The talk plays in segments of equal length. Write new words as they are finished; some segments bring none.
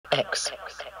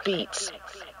BaconEggs&Beats.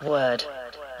 Word.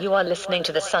 You are listening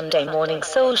to the Sunday Morning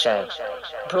Soul Show,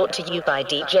 brought to you by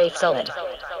DJ Solid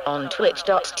on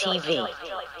twitch.tv.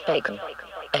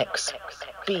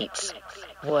 BaconEggs&Beats.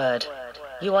 Word.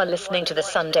 You are listening to the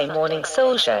Sunday Morning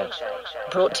Soul Show,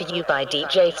 brought to you by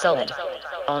DJ Solid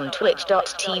on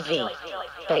twitch.tv.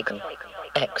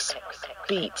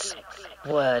 BaconEggs&Beats.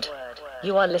 Word.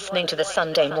 You are listening to the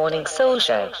Sunday Morning Soul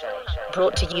Show,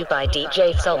 brought to you by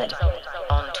DJ Solid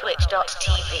on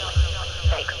twitch.tv.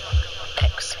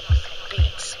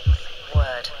 BaconEggs&Beats.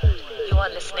 Word. You are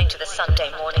listening to the Sunday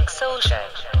Morning Soul Show,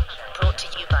 brought to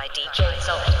you by DJ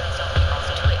Solid on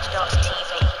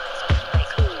twitch.tv.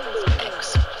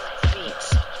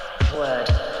 BaconEggs&Beats. Word.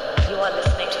 You are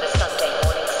listening to the Sunday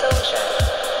Morning Soul Show.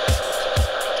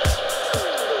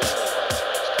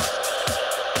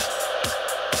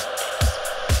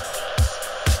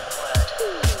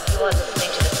 You are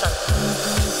listening to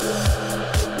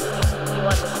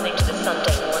the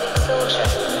Sunday Morning Soul Show,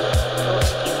 brought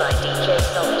to you by DJ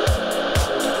Solid.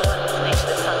 You are listening to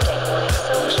the Sunday Morning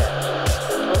Soul Show,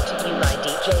 brought to you by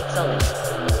DJ Solid.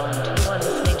 You are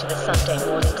listening to the Sunday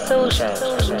Morning Soul Show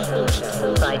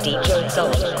by DJ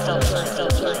Solid.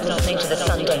 Listening to the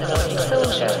Sunday Morning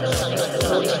Soul Show,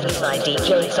 brought to you by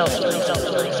DJ Solid.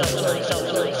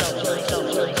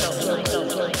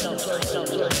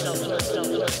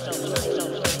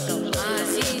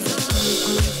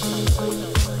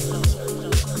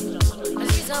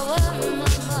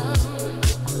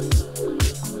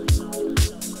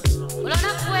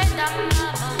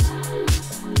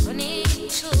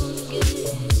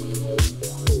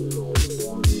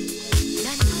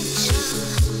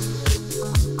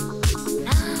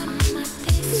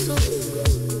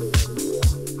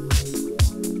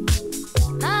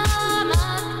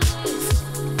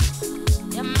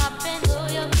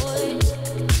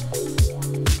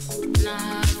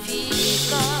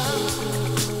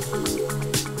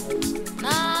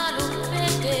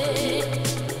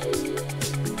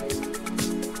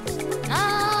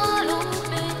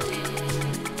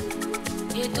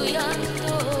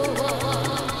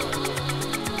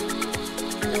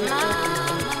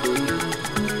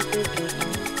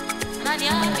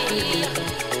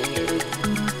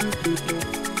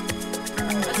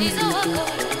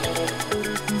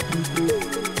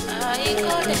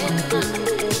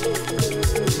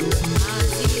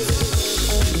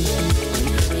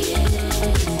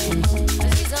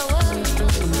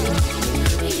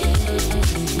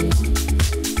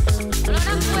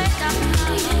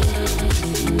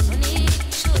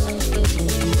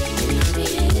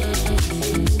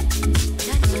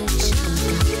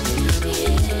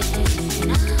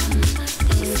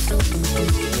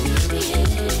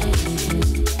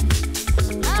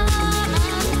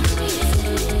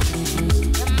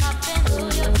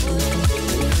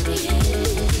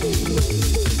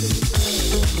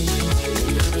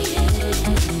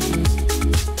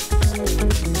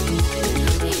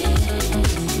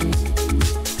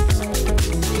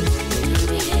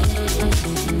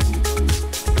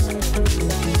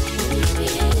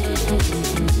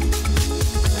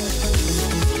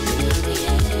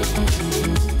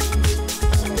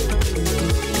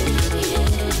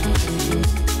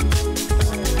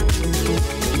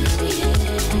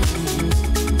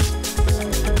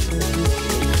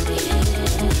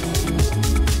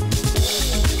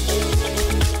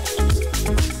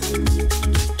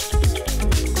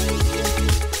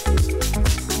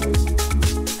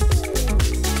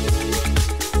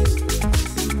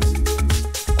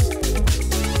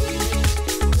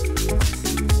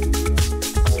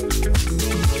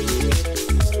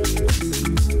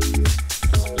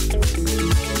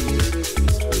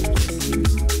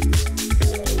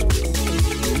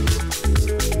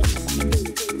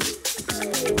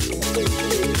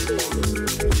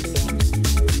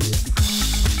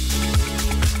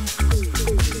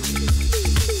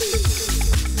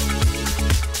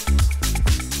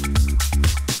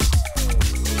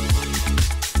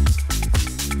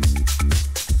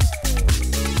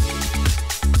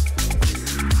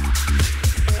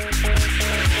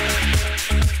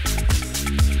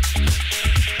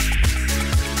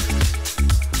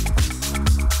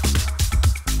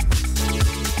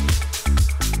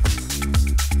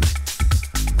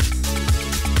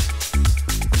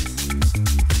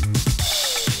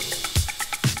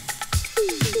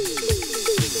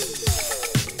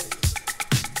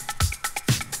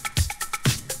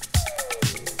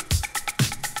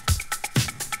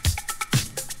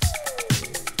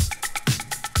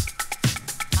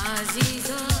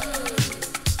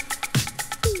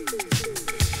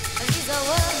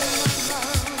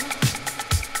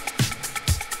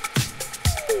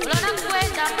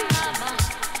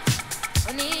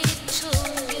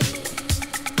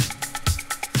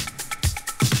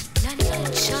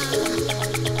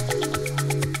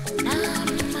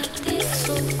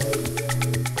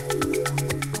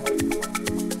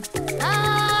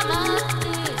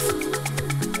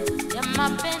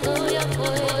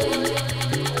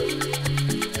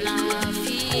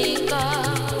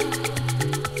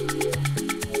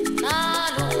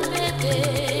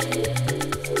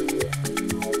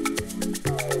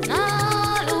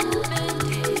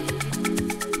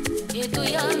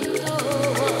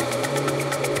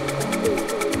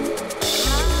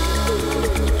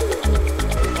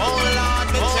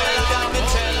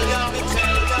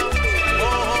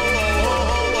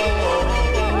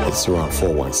 It's around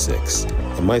 416,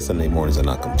 and my Sunday mornings are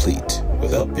not complete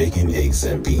without Bacon, Eggs,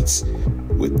 and Beats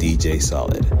with DJ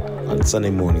Solid on Sunday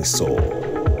Morning Soul,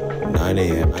 9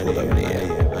 a.m. to 11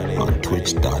 a.m. on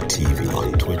Twitch.tv.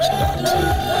 On Twitch.tv.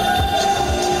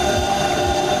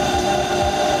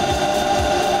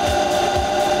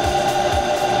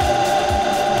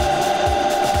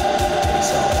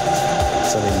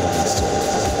 Sunday Morning Soul,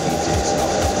 DJ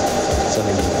Solid.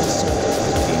 Sunday Morning Soul,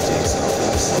 DJ Solid.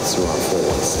 It's around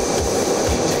 416,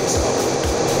 DJ Solid.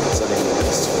 Sunday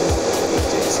Morning Soul,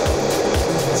 DJ Solid.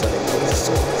 Sunday Morning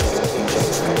Soul, DJ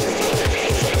Solid.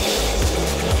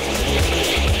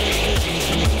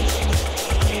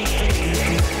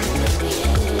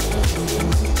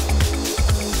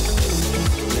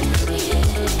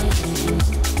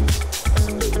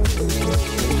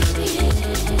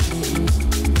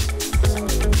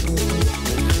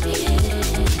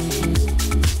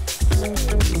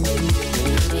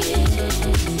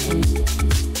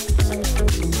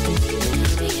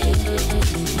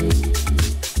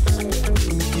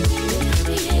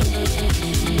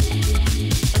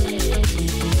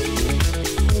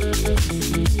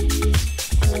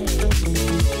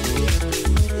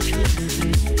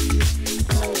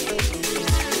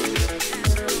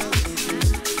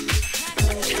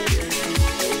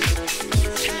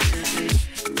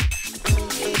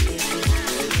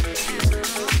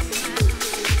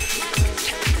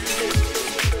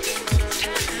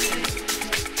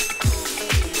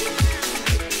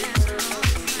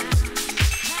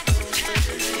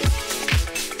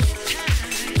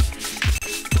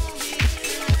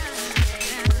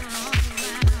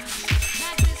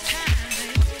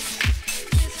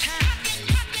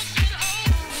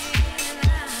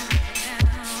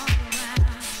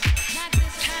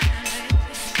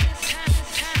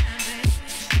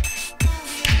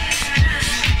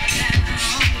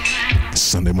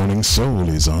 Sunday Morning Soul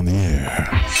is on the air.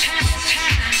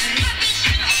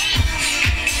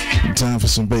 Time for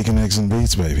some bacon, eggs, and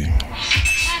beats, baby.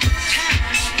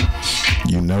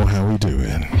 You know how we do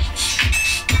it.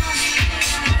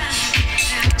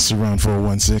 It's around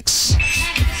 416.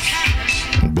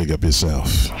 Big up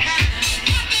yourself.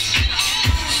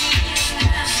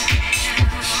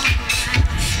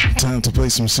 Time to play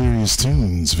some serious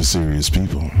tunes for serious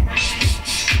people.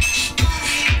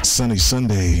 Sunny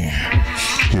Sunday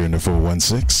here in the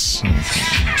 416.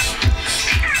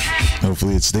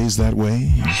 Hopefully it stays that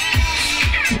way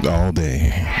all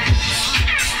day.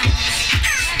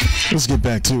 Let's get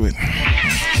back to it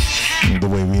the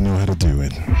way we know how to do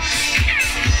it.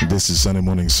 This is Sunday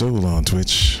Morning Soul on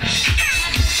Twitch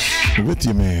with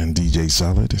your man DJ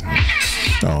Solid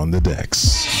on the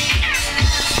decks.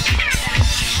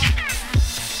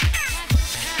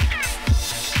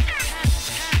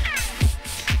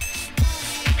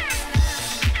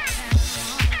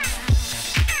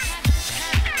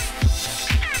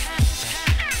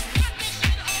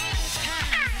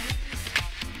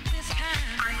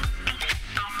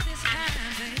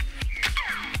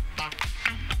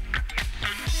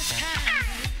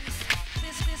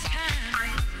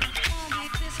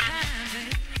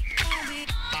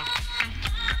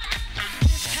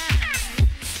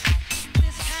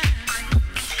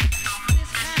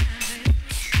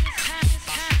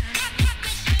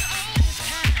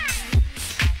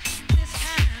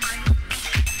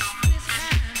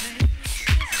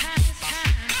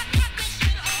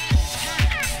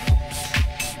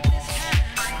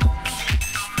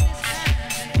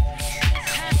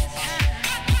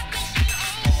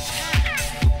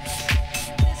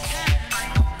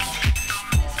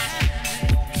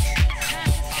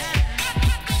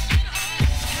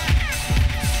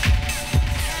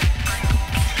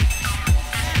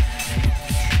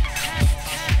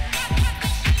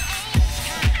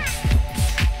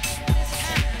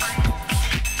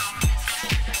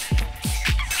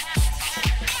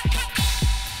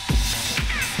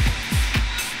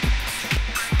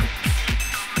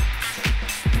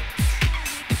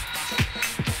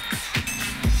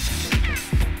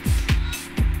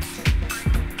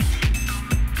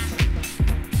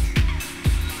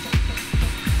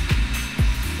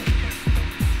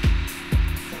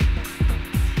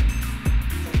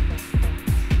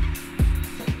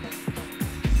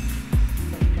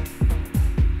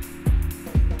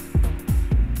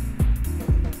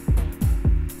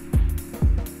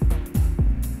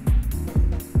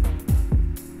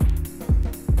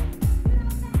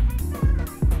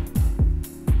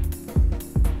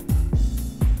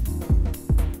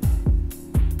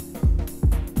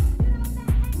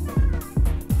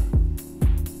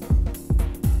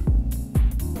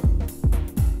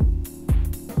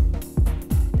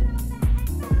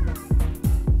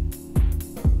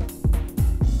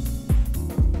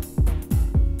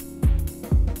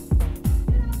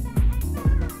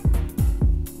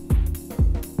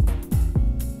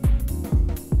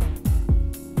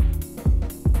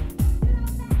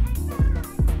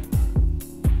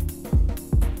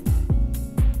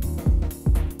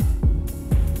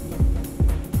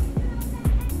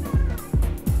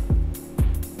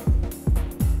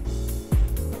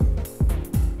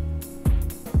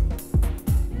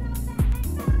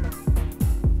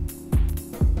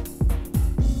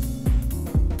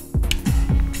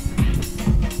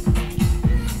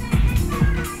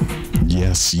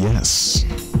 Yes, yes.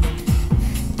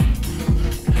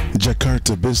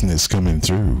 Jakarta business coming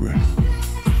through.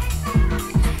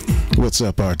 What's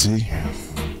up, RT?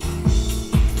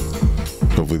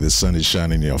 Hopefully the sun is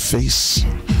shining in your face.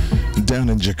 Down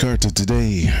in Jakarta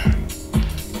today.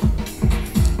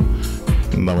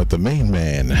 Now with the main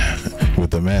man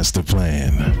with the master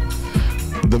plan.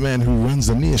 The man who runs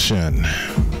the nation.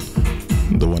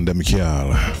 The one that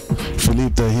Mikhail.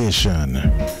 Philippe the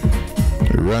Haitian.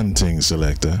 Runting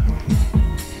selector.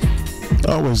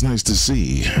 Always nice to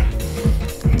see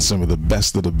some of the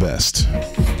best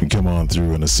come on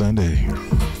through on a Sunday.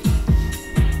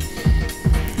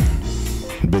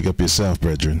 Big up yourself,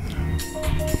 brethren.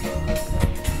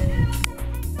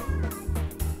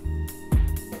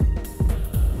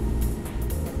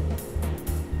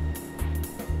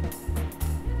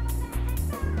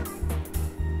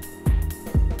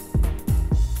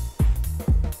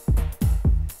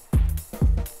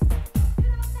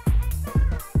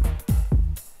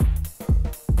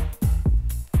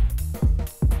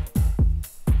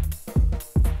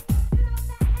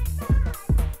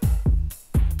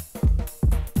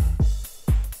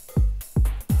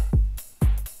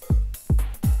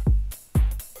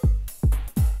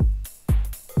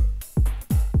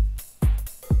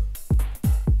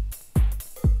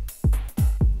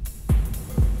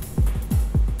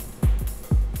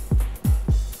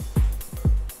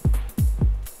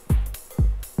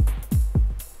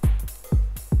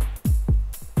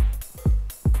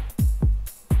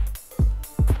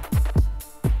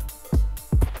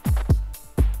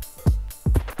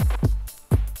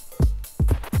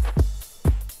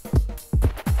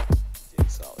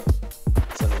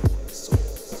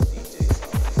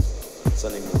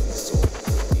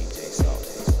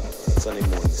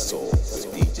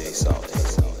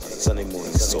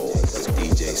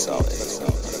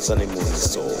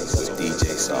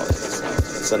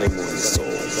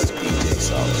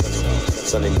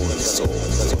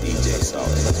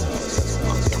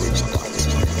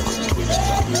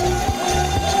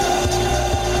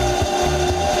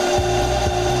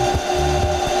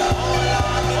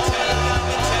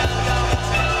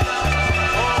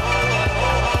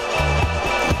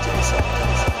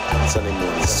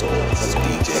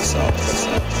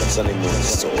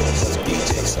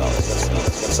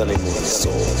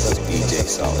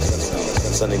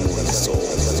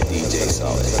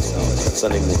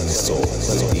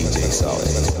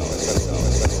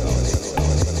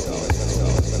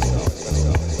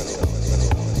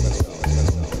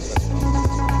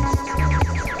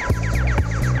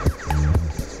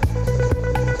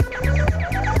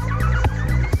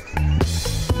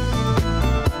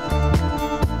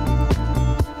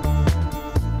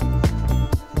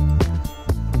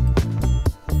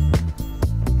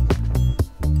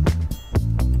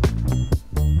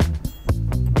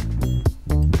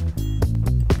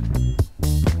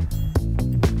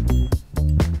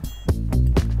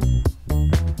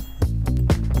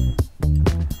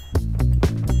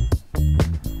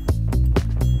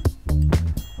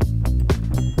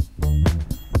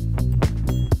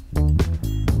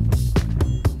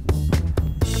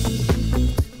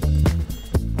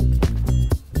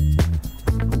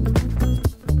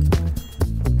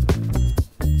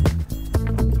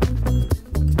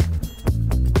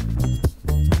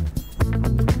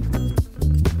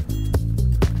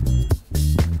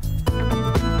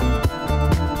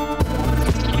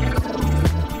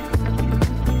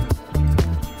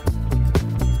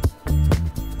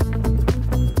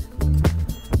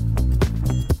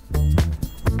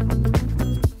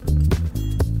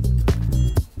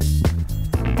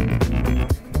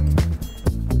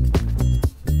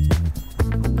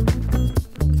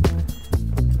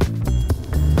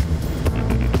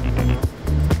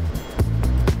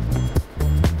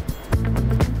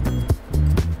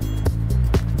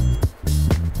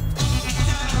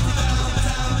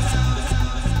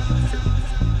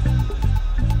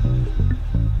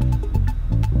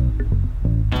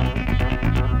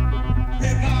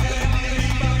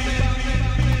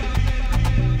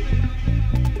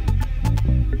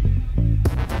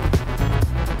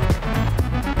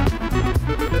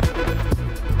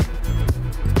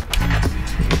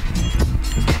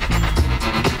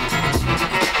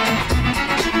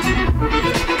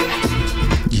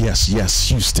 Yes,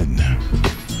 Houston.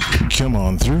 Come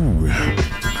on through.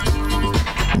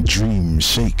 Dream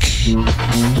Shake.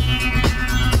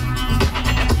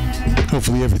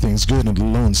 Hopefully everything's good in the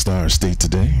Lone Star State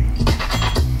today.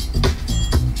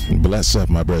 Bless up,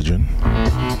 my brethren.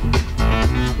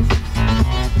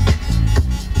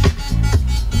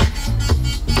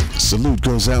 Salute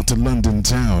goes goes out to London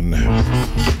town.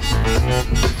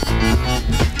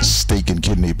 Steak and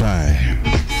kidney pie.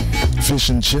 Fish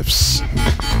and chips.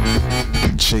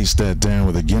 Chase that down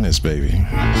with a Guinness, baby.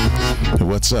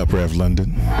 What's up, Rev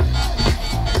London?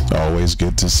 Always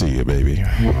good to see you, baby.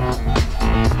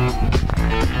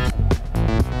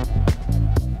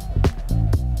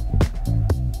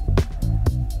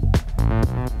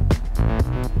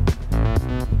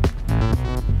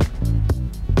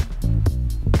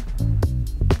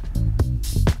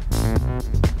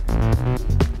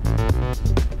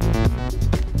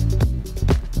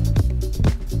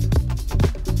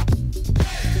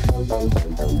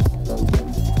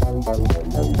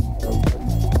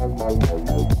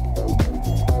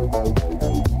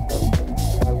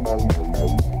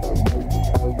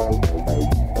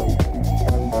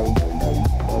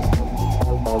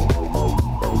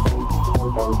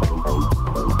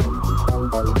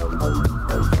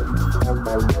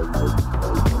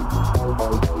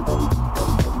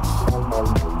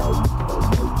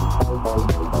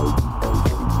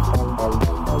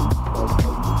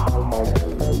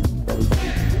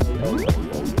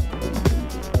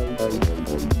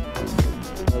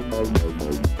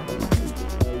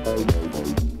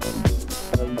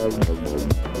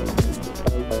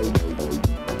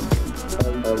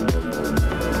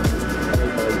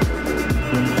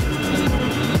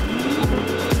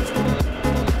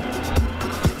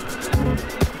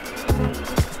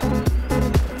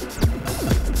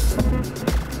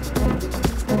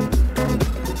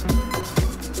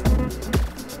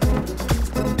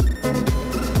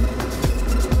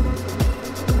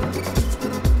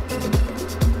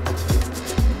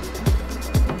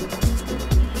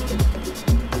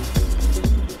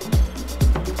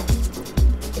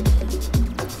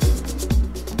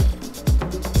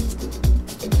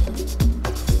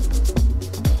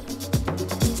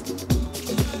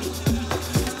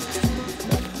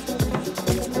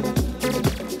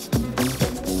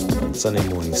 Sunday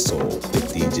Morning Soul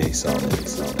with DJ Solid.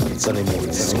 Sunday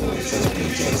Morning Soul with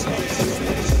DJ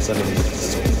Solid. Sunday Morning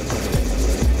Soul.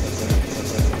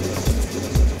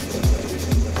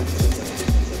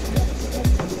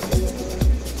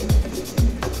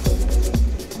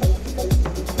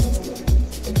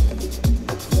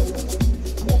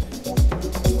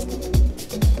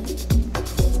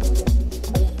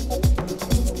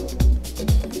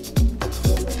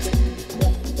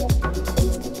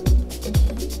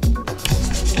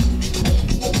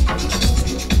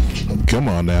 Come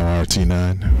on now,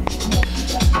 RT9.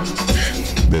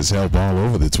 There's help all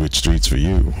over the Twitch streets for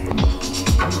you.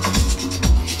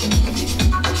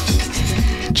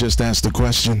 Just ask the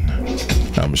question.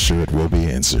 I'm sure it will be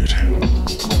answered.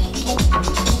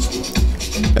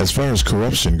 As far as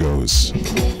corruption goes,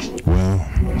 well,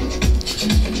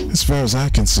 as far as I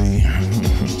can see,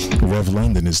 Rev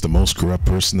London is the most corrupt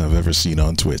person I've ever seen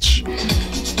on Twitch.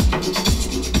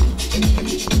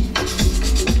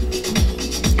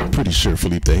 Pretty sure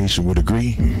Philippe the Haitian would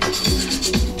agree.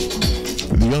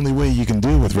 The only way you can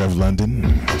deal with Rev London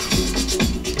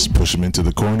is push him into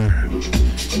the corner,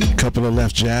 a couple of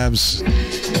left jabs,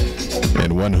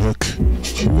 and one hook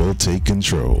will take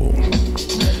control.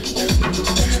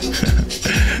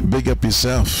 Big up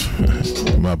yourself,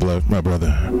 my brother.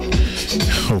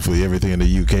 Hopefully everything in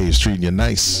the UK is treating you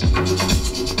nice.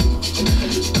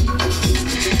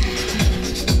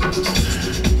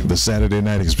 The Saturday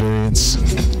night experience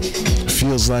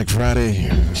feels like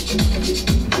Friday.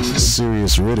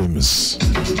 Serious rhythms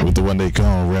with the one they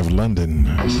call Rev London.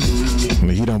 I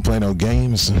mean, he don't play no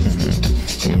games.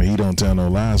 I mean, he don't tell no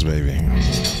lies, baby.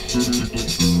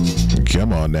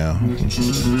 Come on now.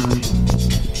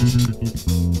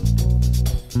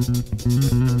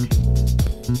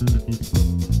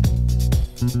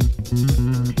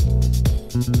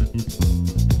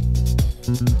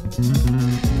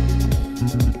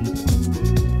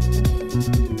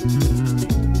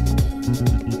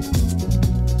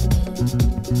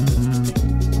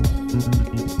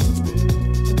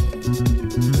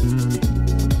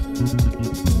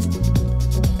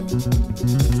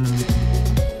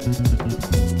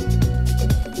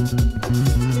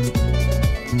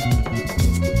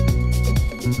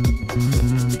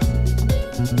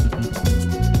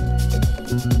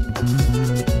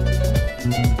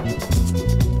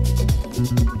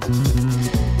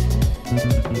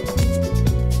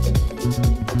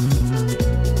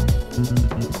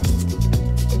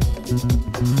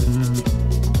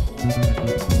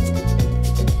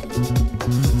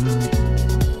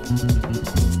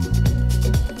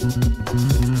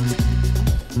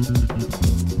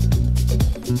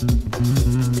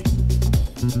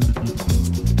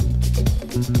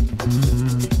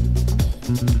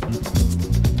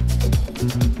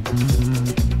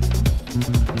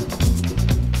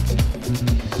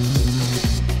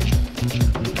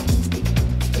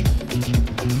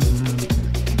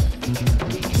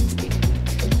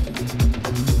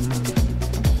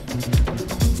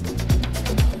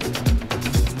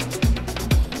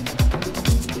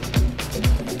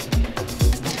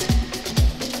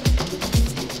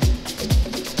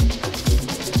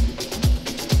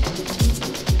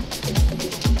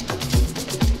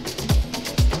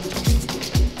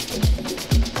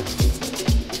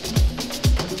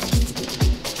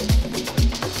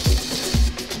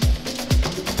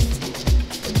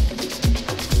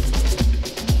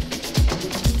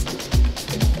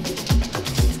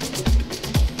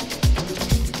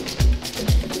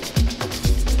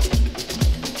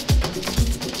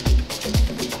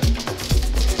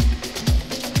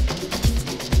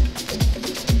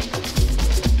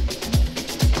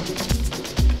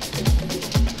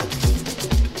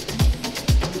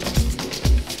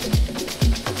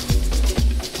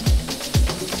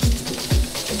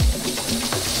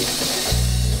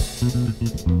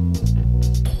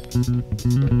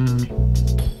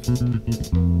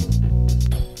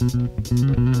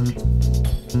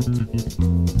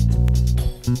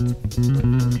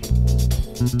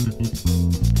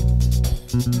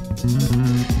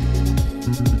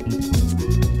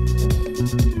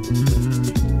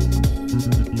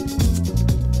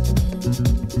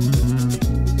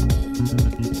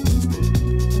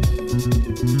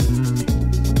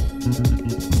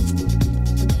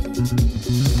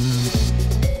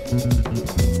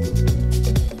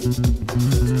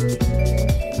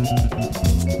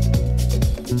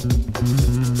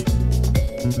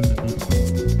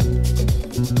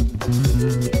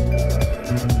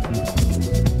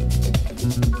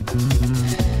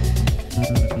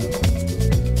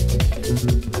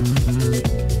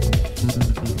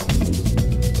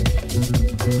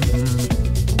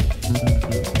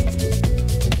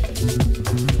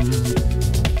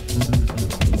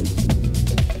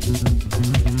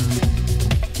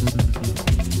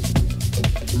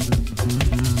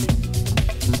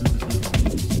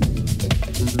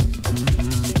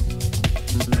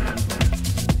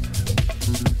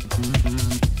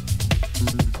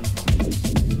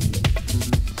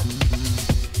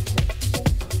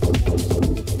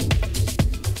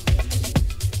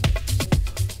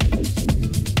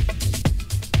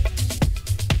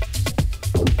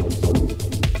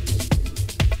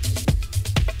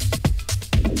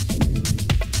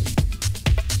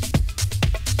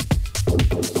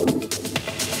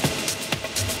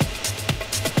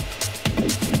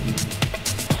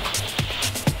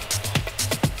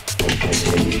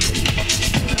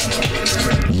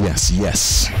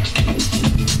 Yes.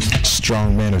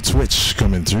 Strong man of Twitch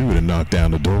coming through to knock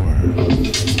down the door.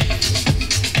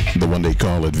 The one they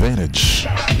call Advantage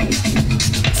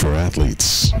for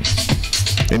athletes.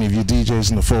 Any of you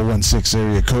DJs in the 416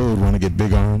 area code want to get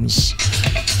big arms?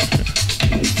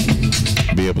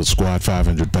 Be able to squat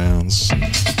 500 pounds?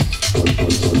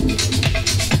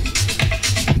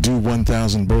 Do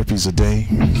 1,000 burpees a day?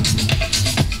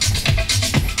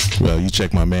 Well, you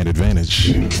check my man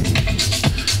Advantage.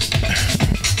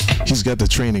 He's got the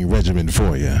training regimen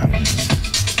for you.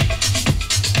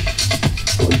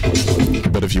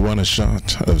 But if you want a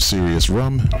shot of serious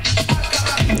rum,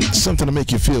 something to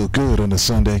make you feel good on a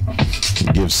Sunday,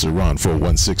 give Saran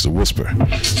 416 a whisper.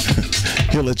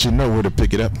 He'll let you know where to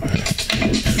pick it up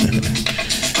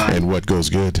and what goes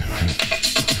good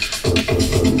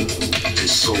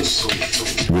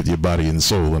with your body and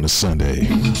soul on a Sunday.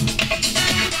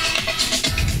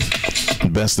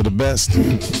 Best of the best.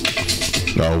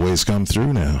 Always come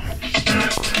through now.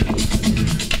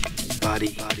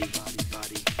 Body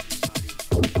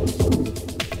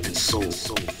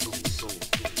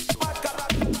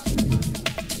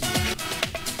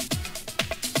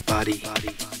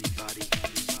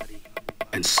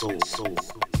and soul. Body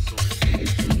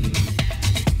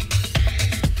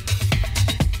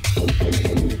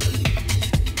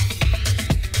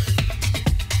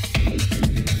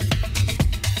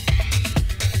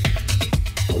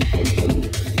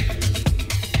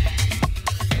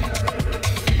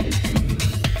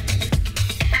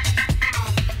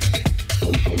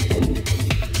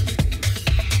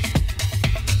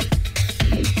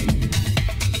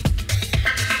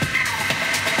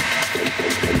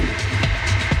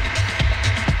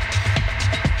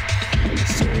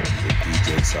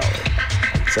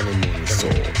and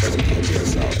soul.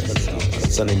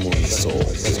 Sunday morning soul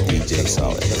with DJ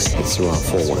Solid. It's around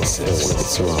 416.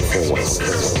 It's around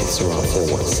 416. It's around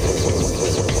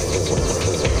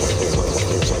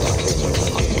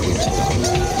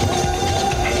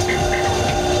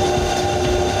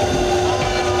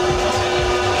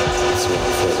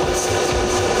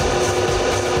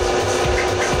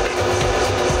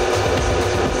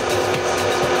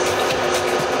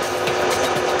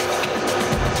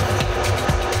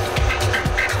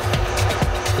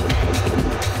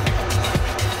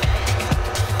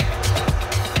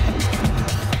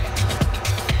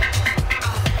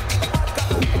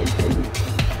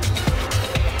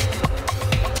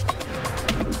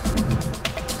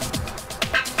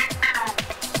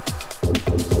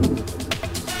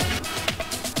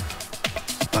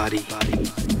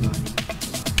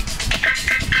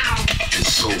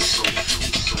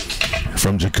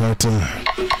From Jakarta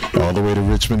all the way to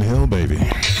Richmond Hill, baby.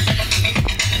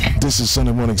 This is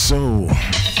Sunday Morning Soul.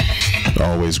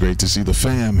 Always great to see the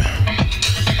fam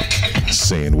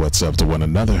saying what's up to one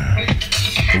another.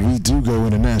 We do go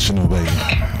international, baby.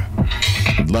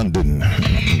 London,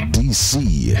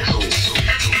 DC,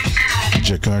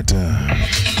 Jakarta,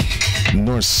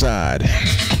 North Side,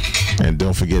 and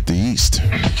don't forget the East.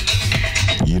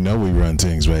 You know we run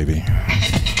things, baby.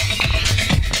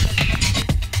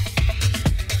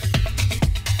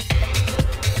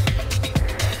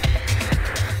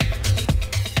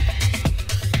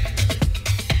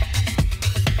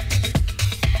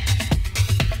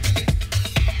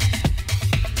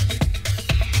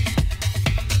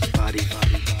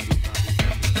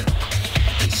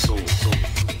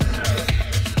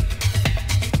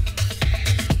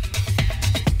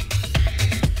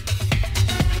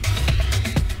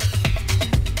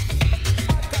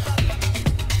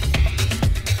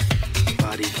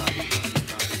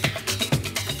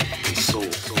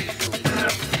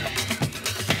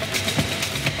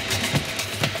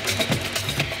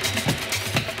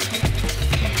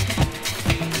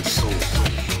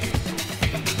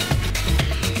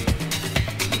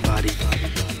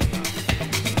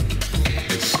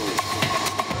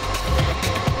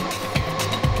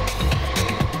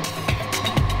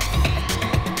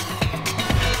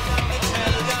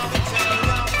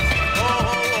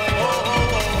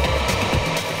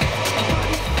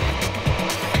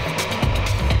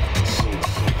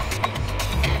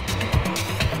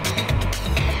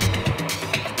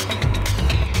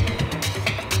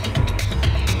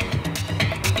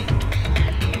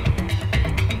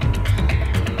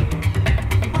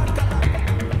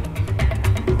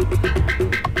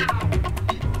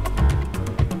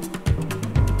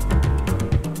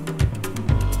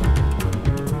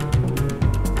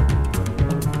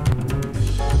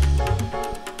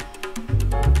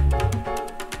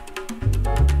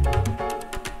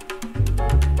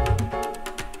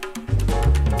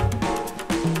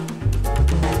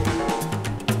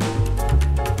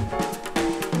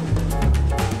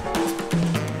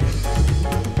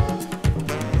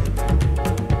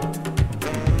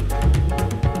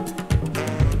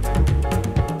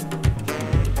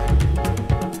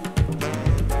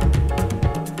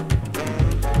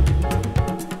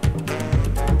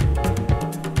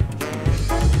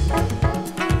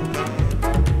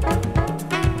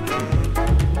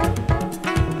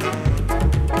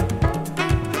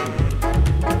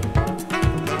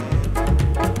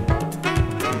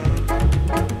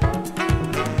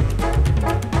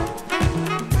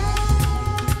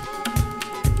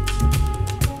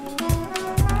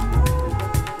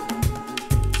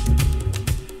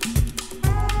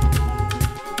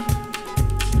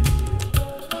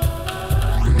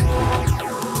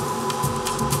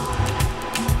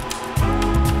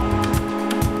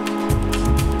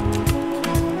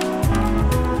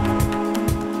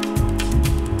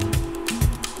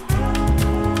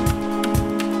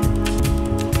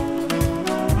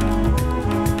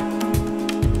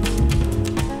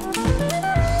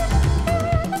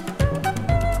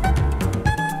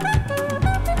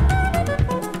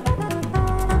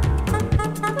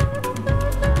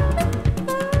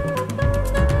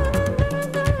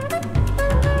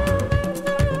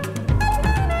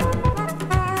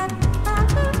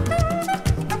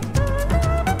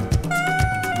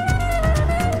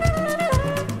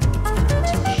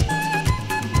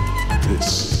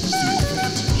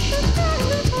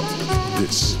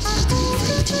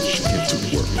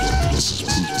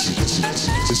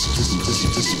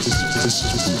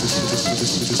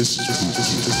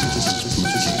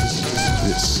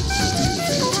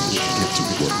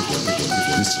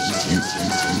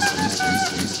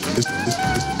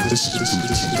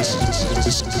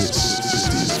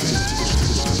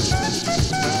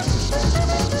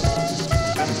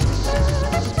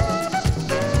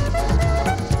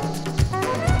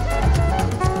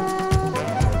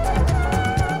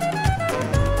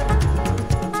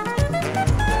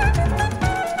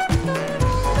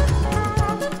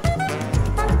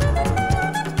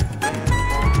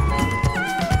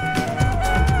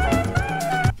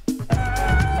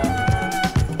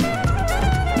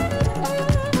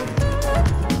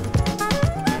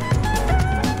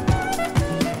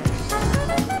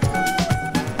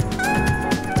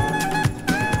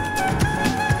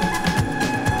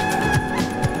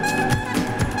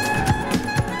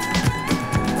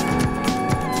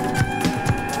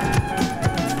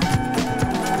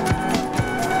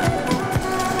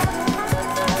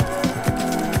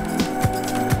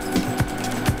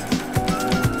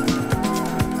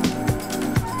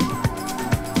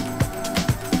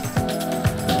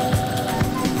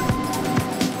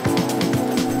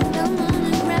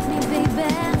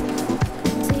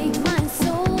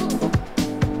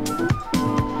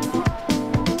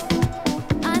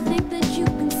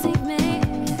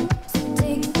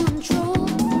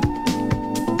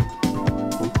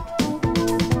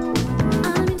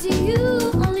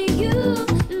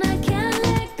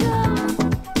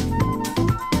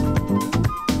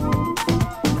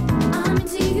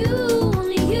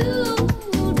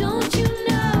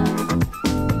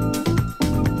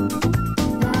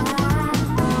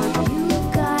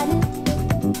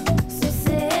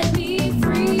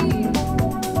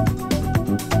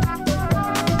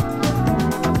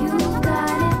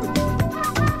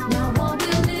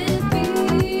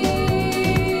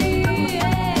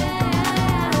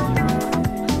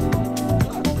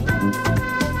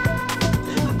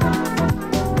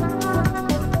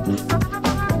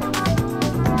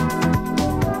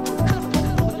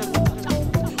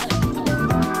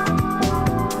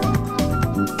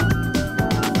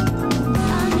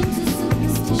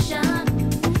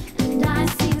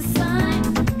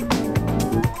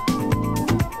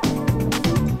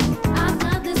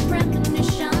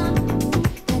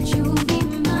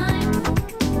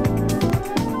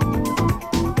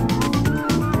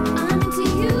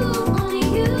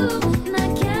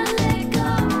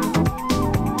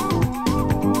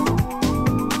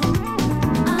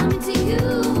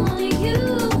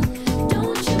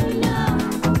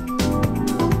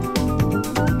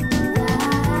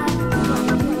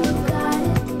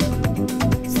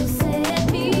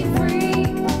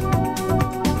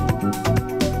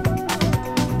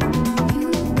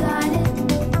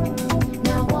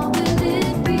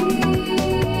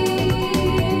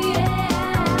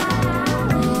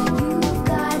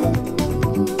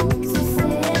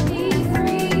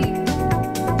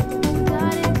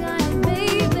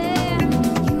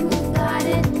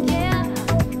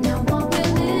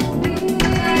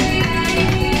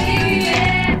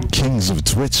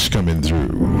 Twitch coming through.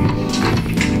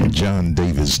 John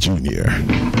Davis Jr.,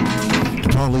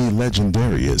 Paulie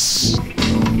Legendarius,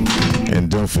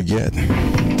 and don't forget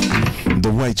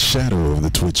the white shadow of the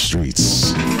Twitch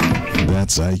streets.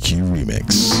 That's IQ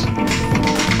Remix.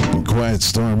 Quiet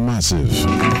Storm Massive.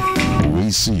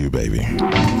 We see you, baby.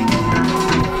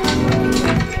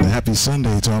 Happy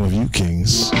Sunday to all of you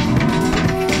kings.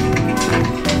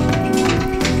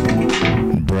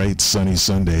 Bright sunny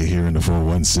Sunday here in the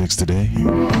 416 today.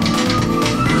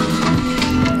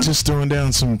 Just throwing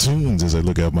down some tunes as I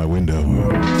look out my window.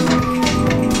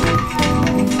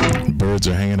 Birds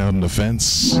are hanging out on the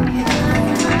fence.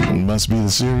 Must be the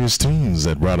serious tunes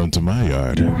that brought them to my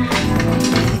yard.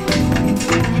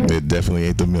 It definitely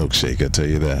ain't the milkshake, I tell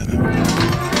you that.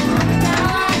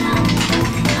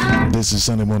 This is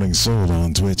Sunday Morning Soul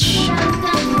on Twitch.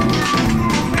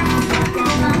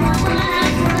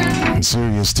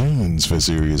 Serious tunes for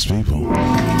serious people.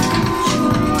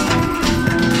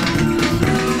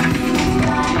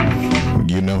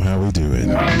 You know how we do it.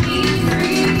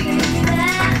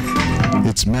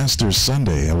 It's Masters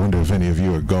Sunday. I wonder if any of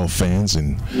you are golf fans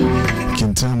and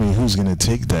can tell me who's going to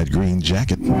take that green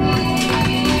jacket. The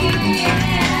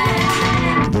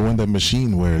one that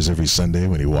Machine wears every Sunday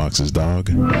when he walks his dog.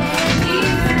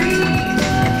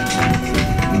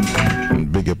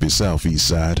 Big up yourself, East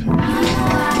Side.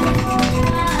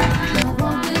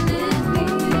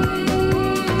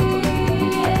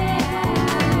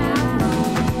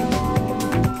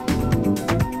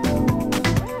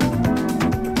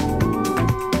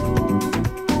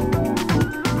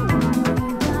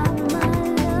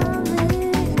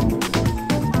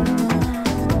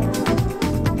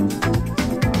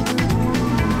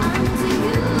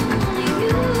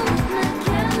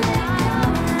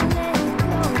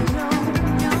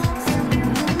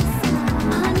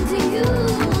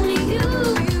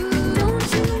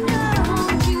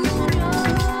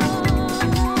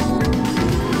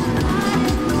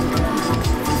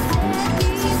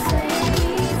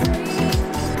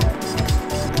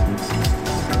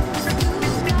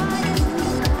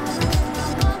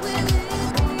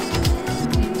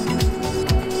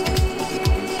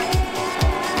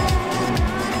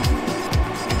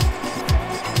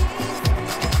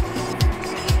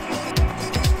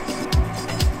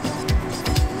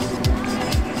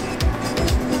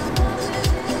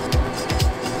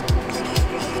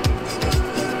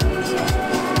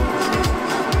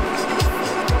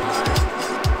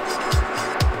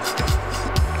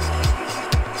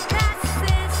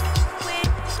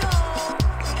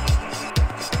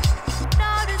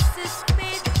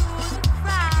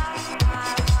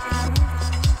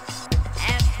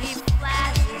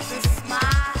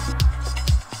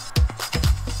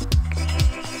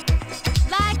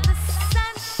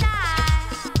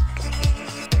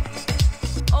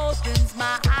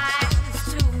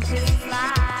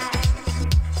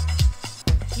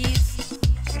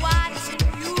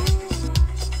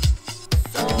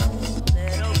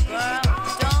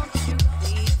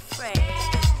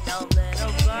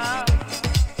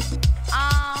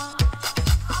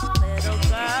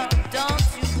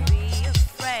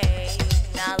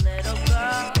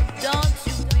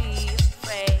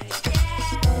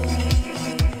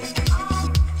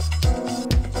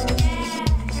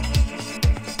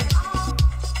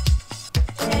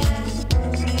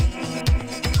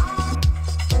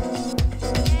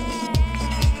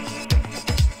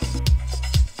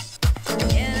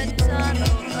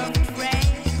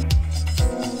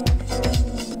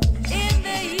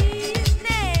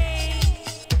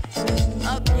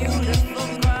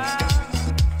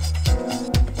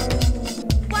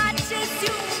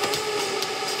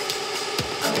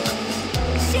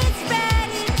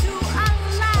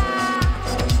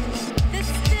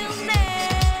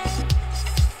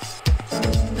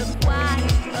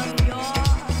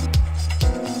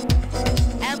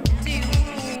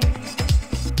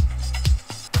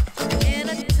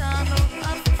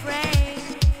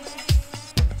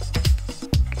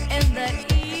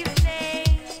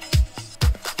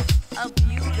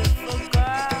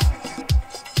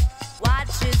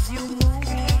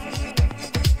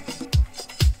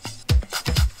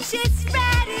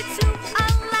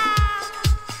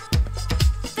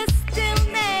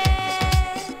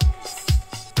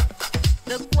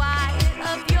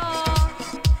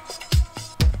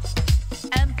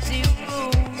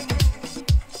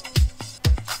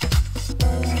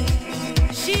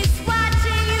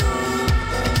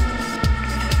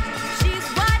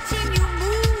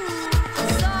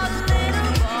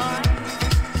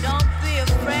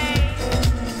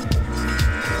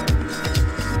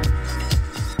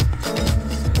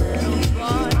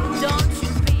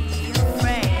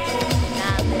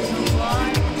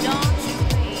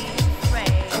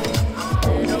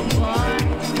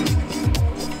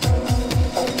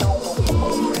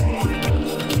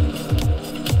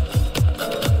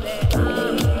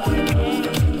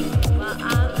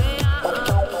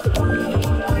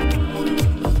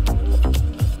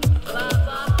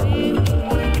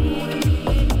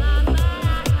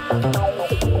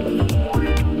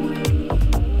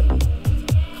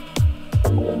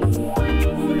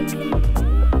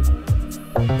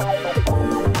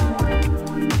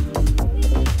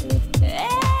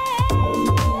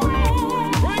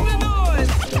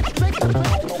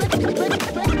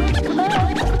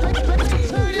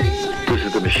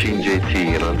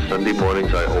 Sunday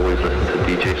mornings I always listen to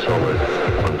DJ Solid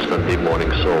on Sunday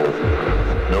Morning Soul.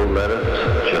 No letters,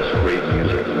 just great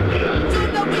music.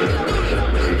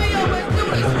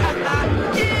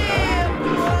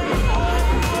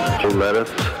 No letters,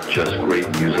 just great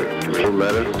music. No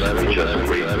letters, just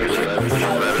great music.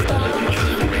 No letters,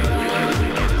 just great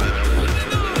music.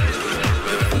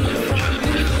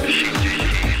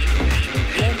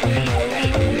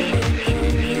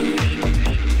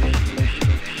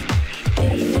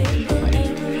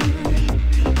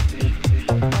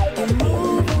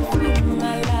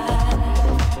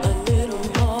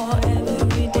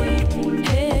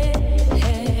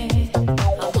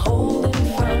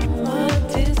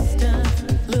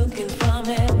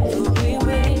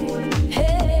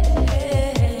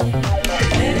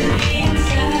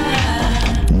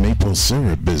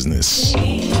 Syrup business.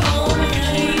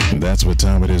 That's what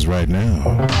time it is right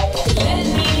now.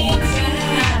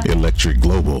 Electric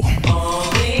Global.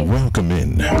 Welcome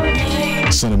in.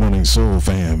 Sunday Morning Soul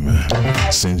fam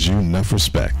sends you enough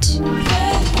respect.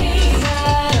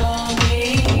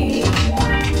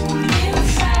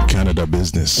 Canada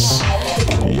business.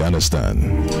 You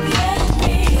understand?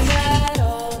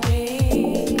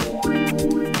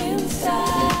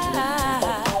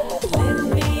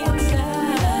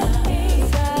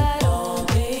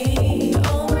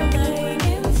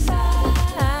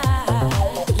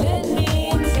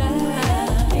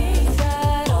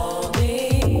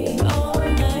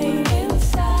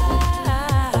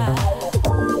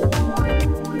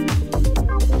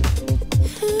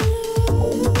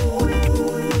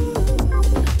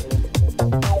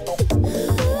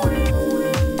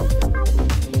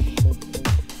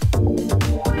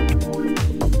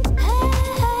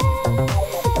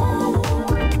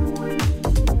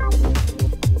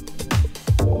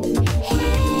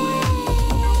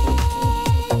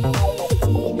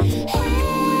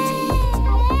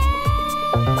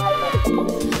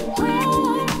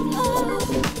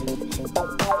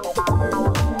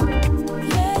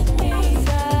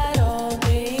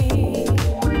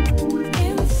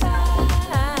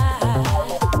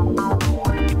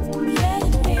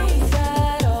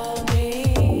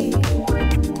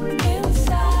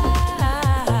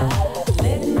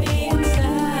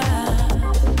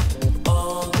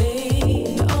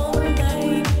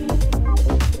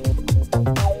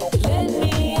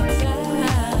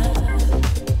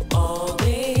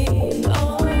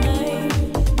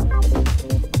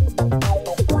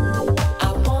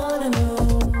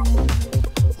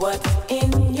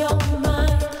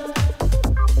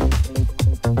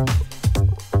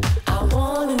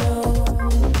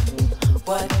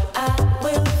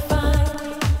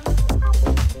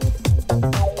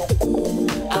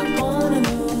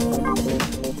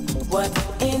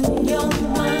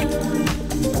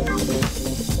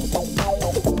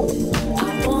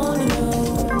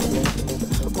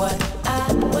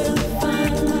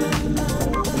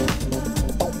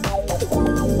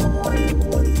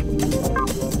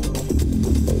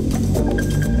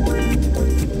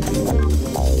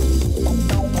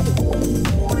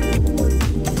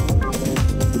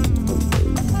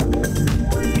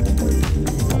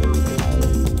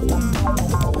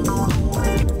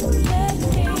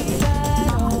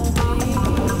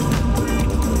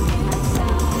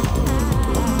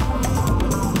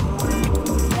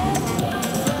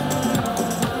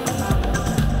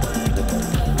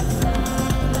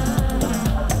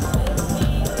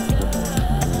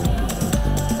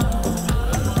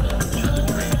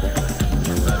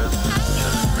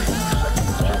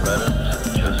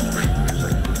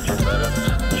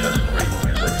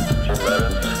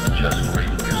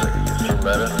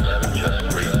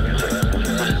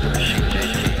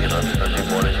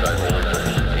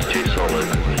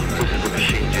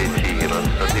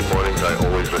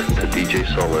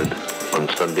 Solid on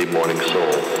Sunday Morning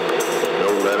Soul. No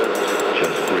letters,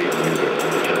 just great music.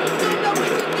 Just great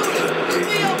music. Just great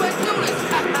music.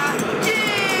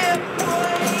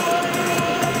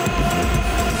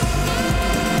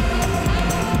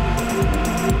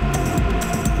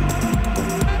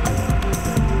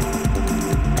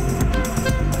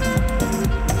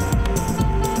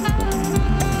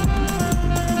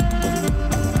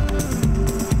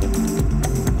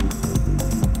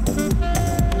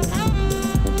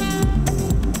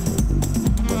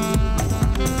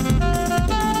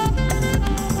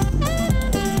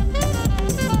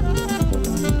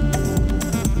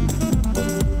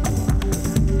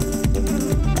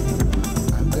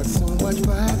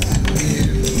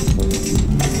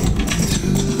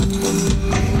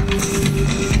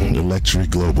 Electric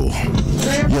Global.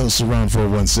 Yo, Surround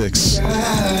 416.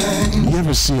 You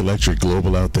ever see Electric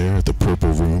Global out there at the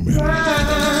Purple Room?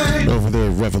 Over there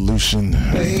at Revolution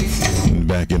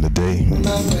back in the day.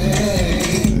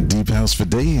 Deep House for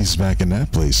days back in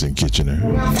that place in Kitchener.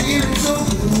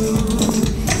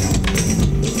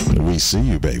 We see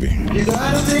you, baby. You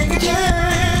gotta take a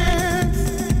chance,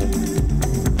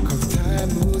 'cause time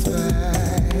moves by.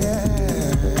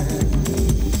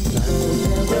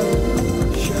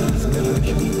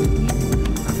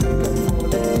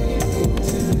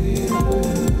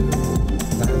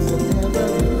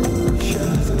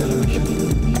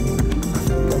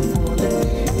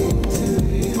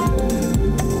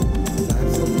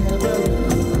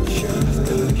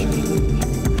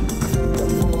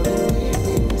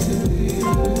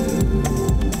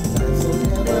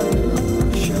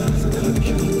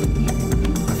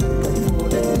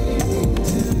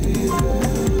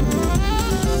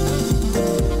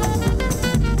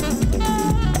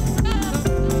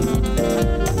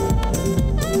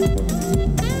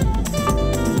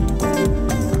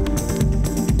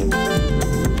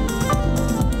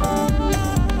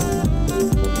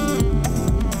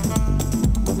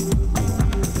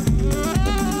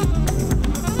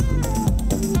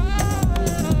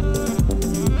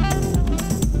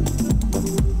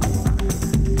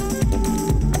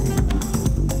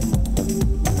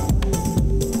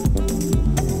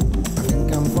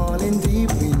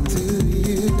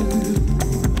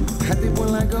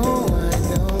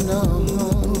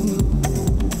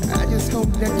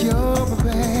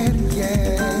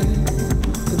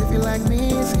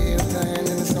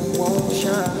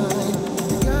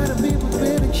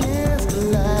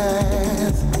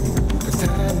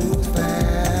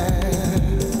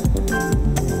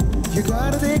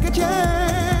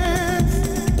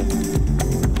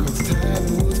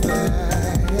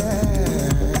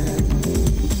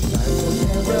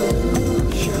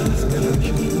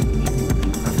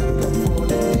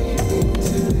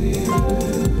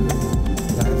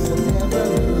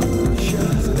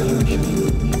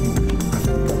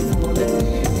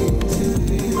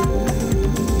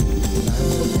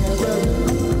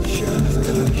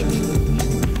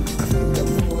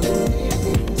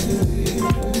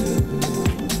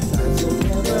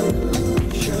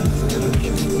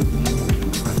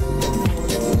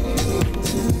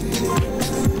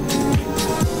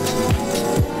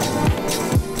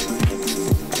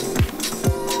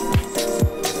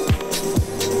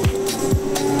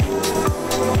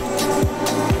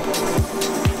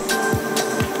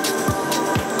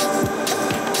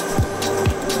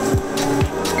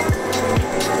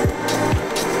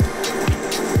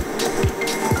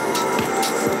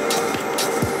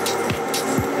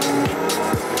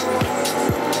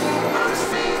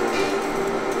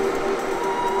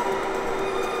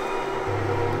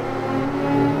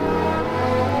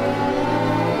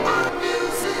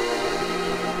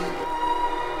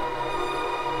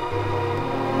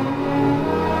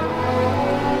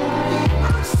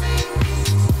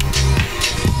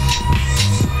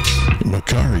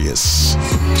 Macarius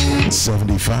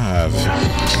 75.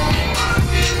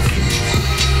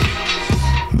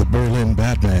 The Berlin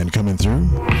Batman coming through.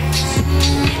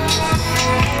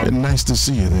 And nice to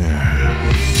see you there.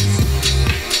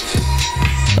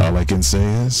 All I can say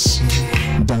is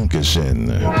Dankeschön.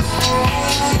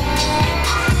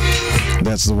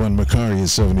 That's the one,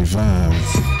 Macarius 75.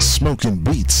 Smoking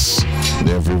beats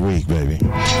every week, baby.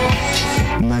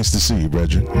 Nice to see you,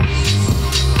 brethren.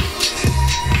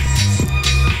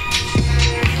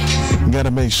 Gotta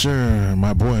make sure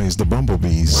my boys, the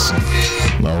Bumblebees,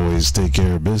 always take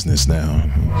care of business now.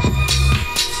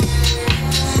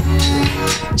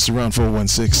 Surround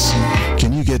 416.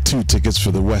 Can you get 2 tickets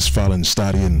for the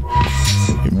Westfalenstadion?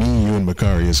 Me, you, and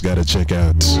Macarius gotta check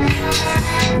out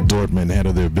Dortmund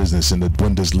handle their business in the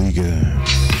Bundesliga.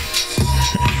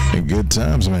 Good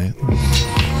times, man.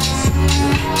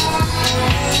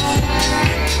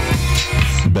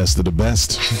 Best of the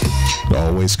best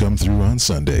always come through on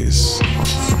Sundays.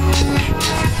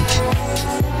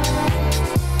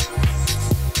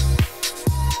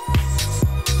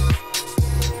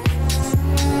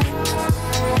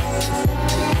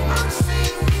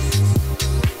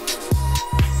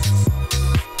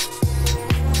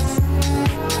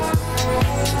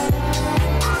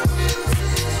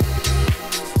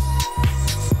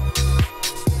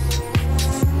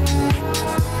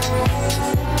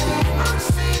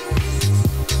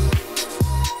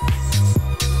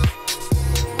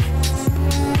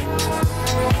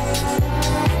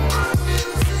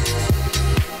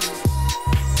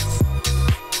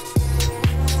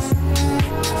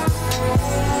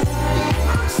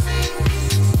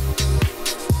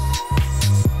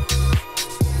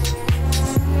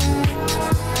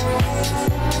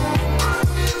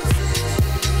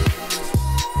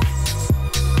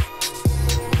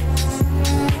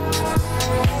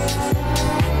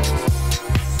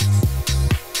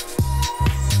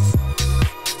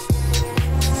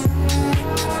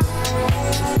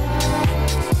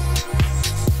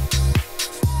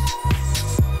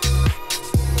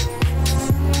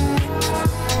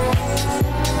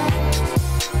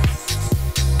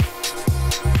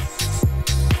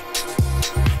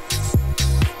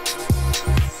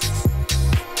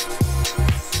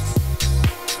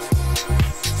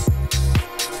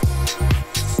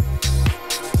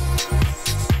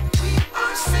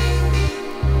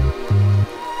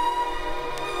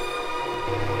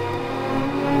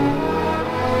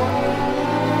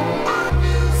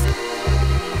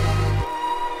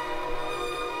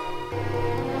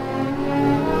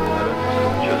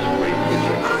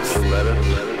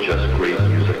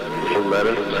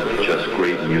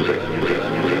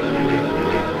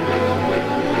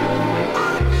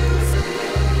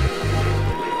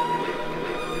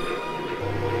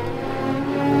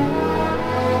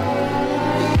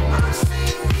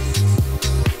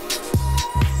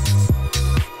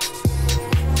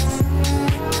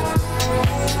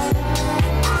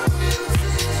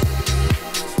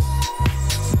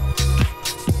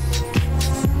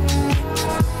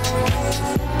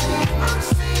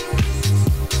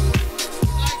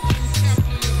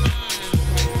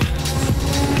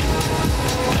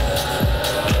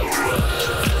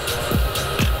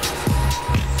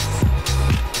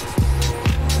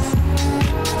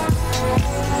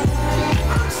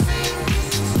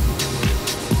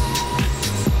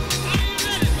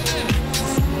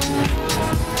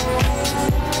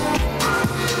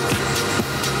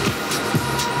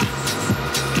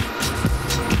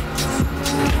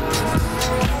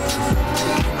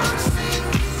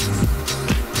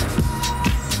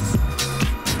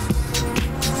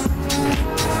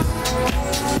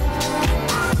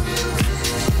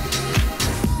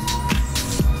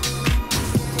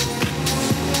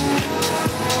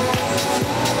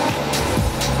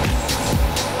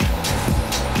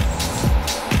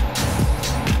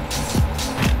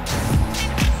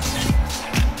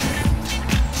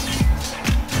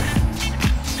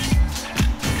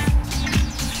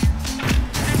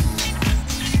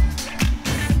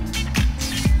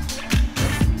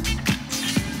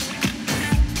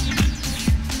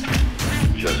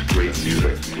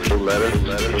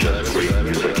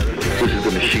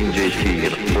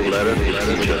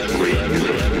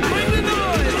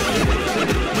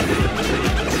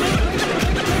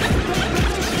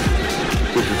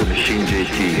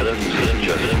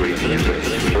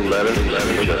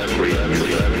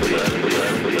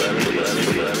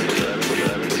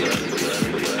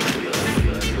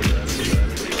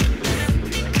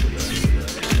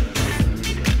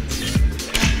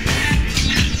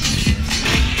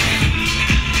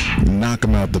 Knock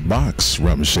 'em out the box,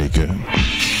 Rum Shaker.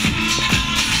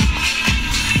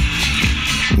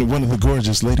 One of the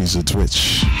gorgeous ladies of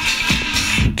Twitch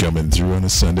coming through on a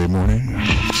Sunday morning.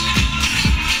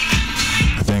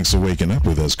 Thanks for waking up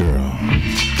with us, girl.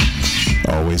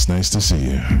 Always nice to see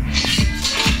you.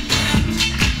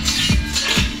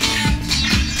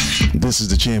 This is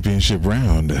the championship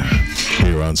round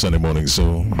here on Sunday Morning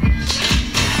Soul.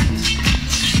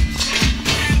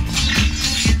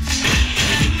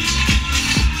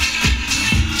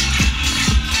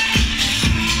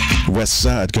 West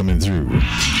Side coming through.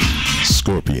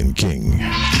 Scorpion King.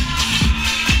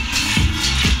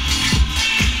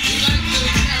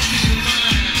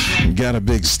 Got a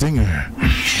big stinger,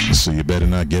 so you better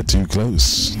not get too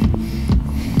close.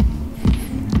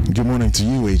 Good morning to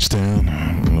you, H-Town.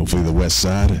 Hopefully the West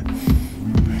Side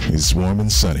is warm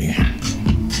and sunny.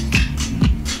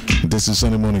 This is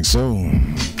Sunday Morning Soul,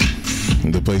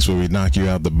 the place where we knock you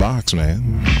out the box,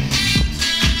 man.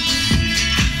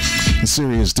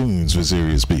 Serious tunes for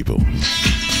serious people.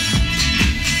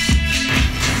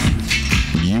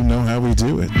 You know how we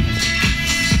do it.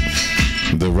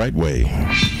 The right way.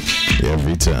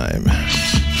 Every time.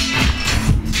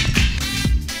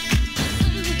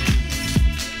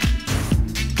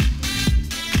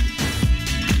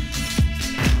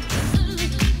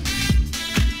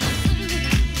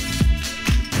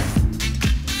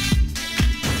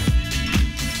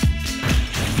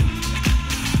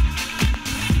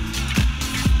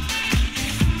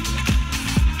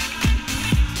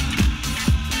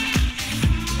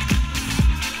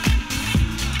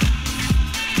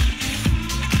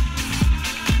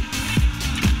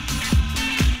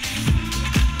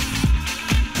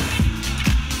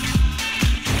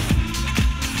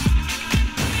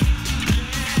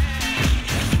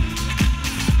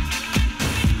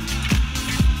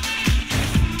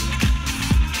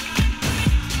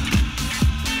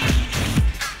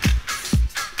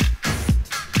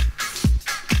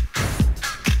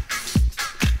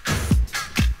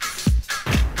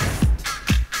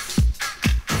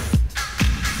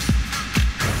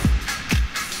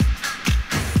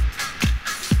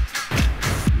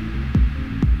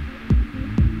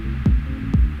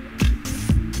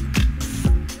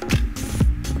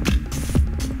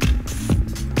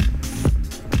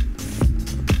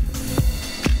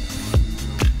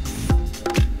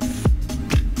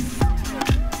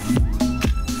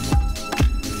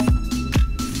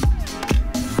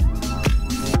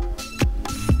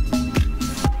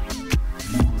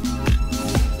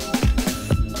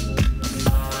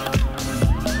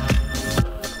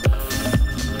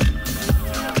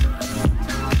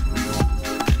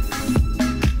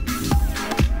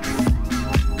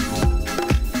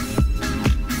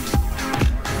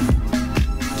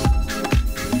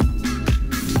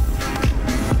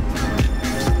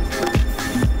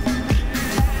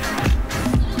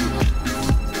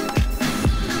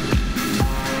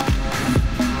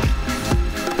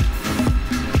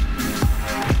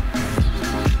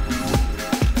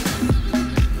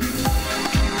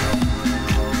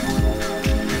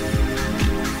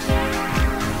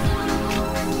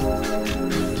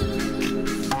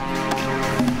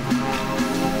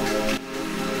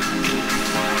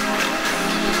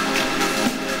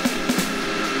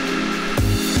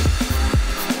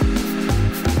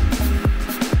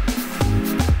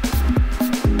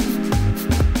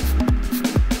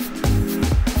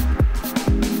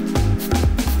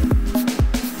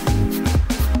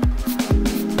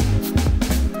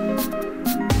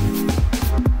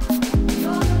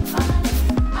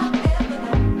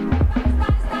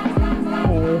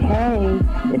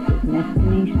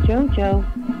 JoJo,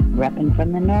 repping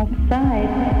from the north side.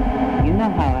 You know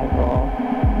how I roll.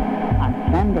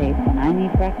 On Sundays when I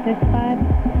need breakfast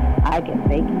vibes, I get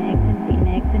bacon,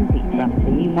 eggs, and beats from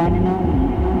the one and only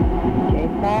DJ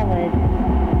Solid.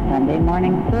 Sunday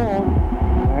morning soul,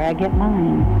 where I get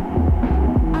mine.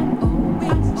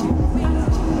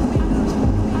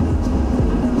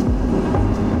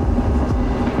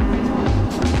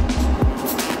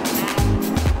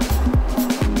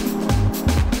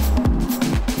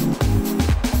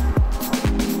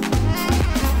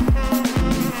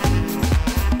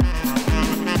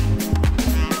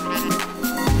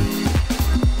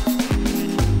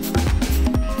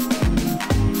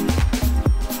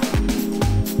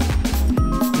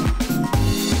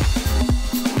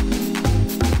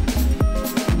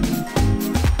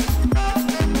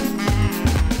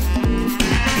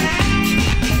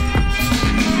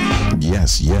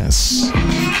 Yes.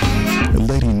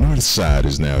 Lady Northside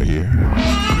is now here.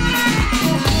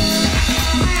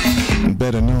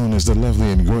 Better known as the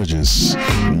lovely and gorgeous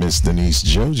Miss Denise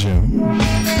JoJo.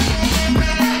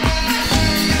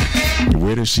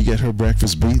 Where does she get her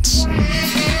breakfast beats?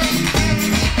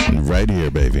 Right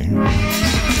here, baby.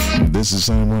 This is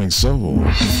Sunday Morning Soul.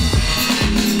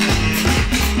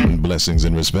 Blessings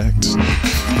and respect.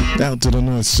 Out to the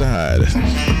north side.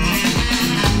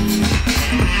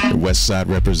 West side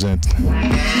represent.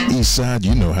 East side,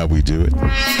 you know how we do it.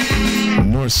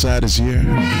 North side is here.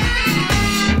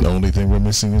 The only thing we're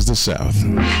missing is the south.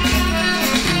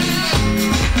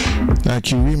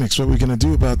 IQ Remix, what are we gonna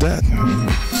do about that?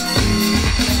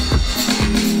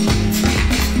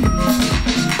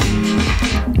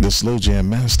 The Slow Jam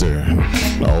Master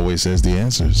always has the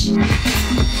answers.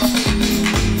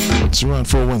 It's around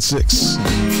 416.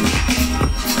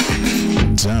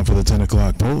 Time for the 10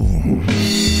 o'clock poll.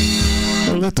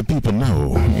 Let the people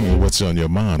know what's on your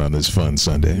mind on this fun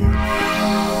Sunday.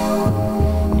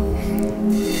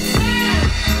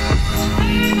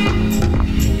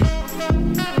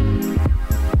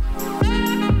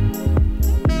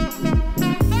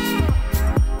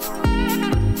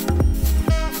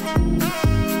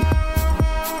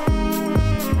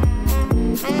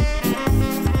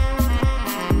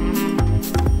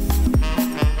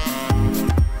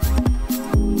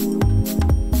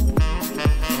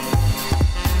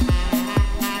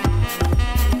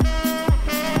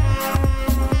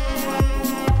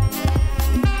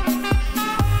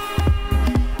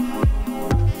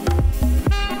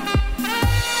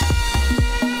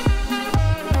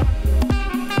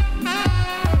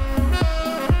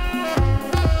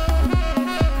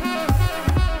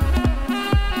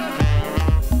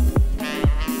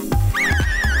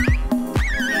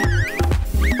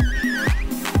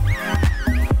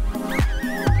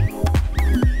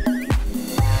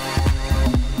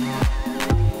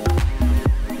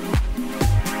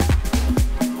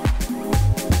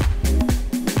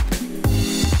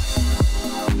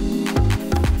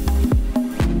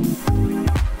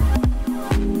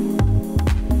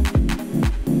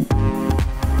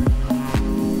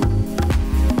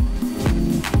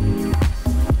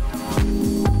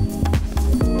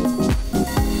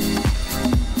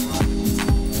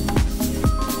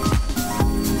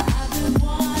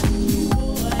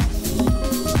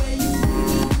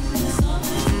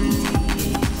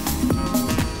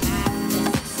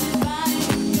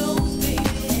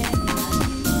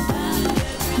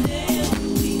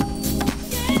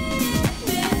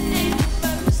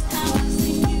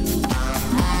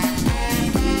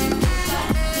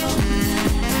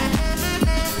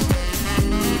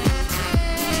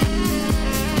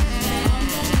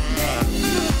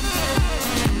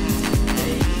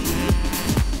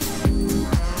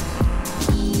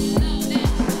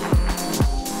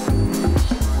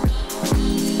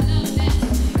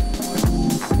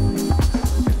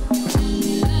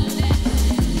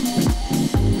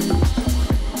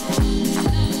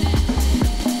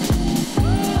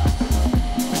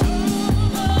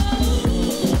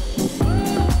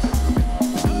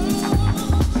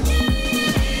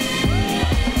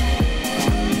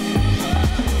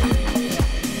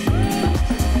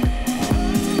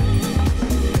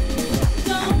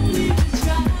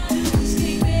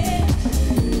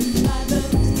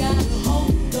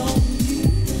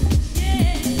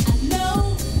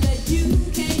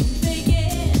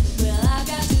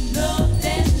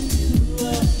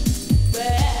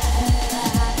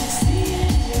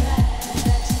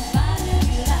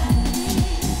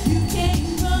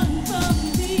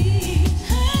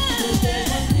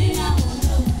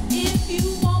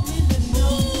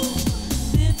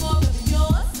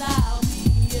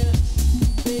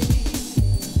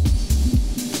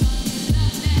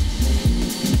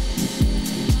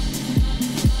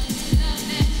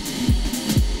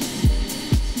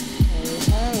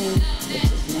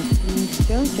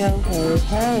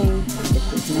 hey. This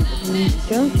is Miss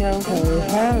JoJo,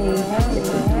 hey, hey. This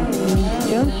is Miss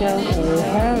JoJo,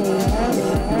 hey, hey. This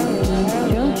is Miss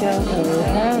JoJo,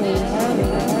 hey, hey.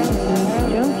 This is Miss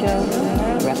JoJo,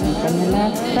 repping from the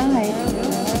north side.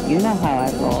 You know how I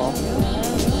roll.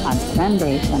 On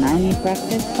Sundays when I need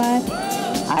breakfast vibes,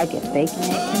 I get bacon,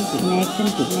 eggs, and beats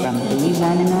from the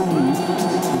one and only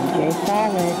DJ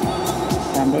Solid.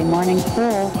 Sunday morning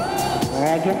soul, where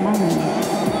I get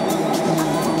mine.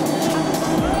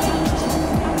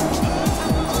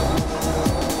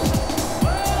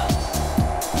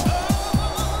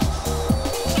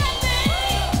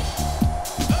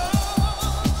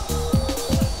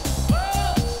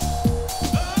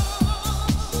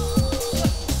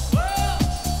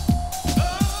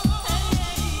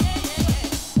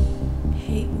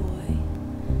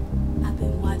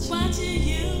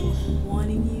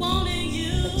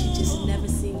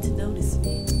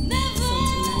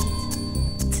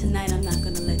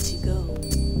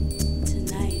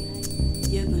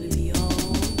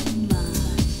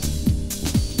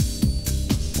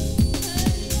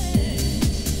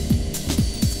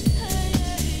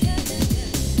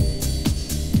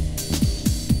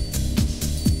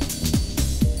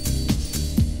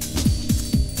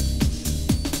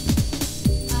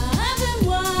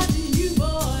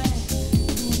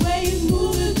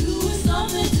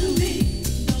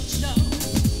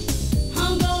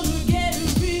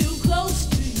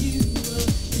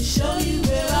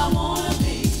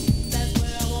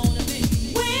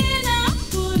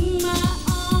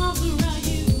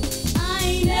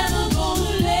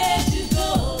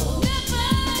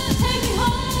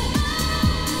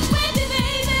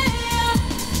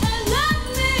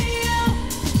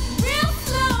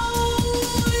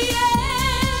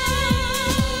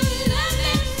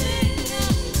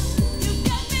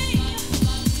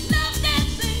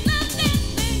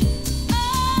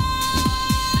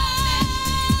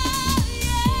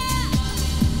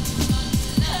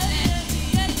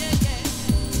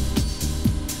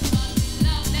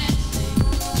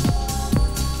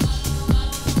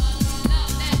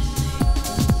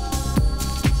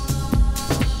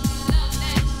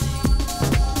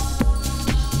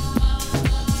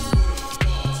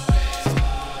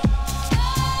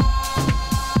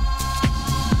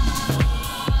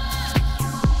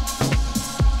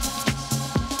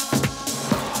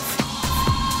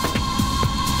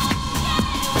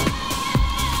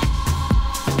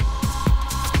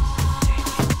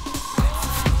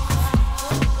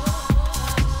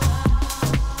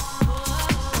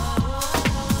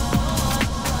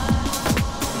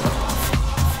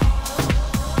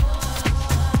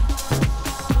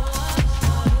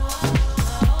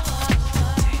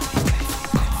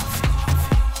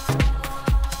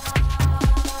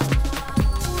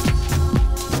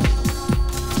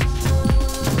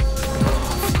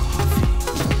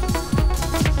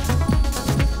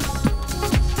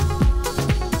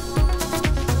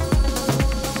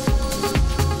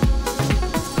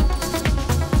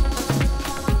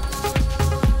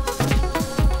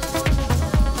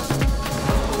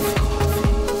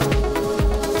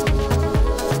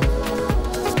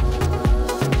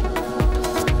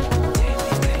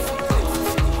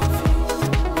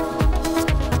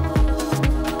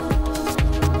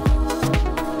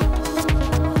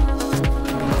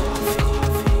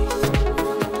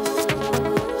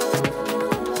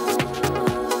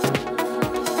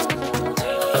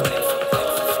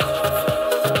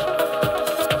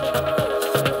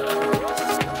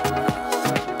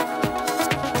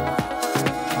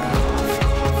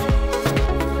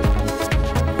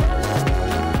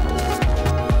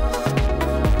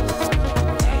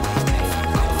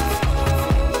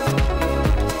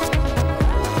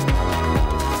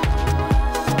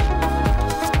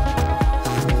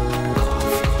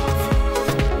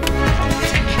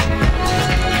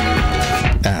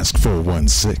 Ask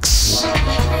 416.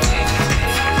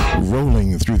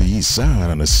 Rolling through the east side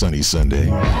on a sunny Sunday.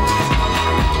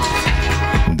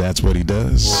 That's what he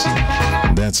does.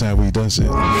 That's how he does it.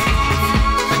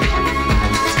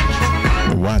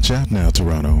 Watch out now,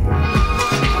 Toronto.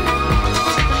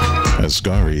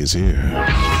 Ascari is here.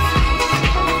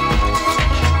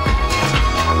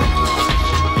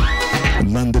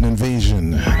 London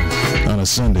invasion on a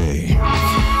Sunday.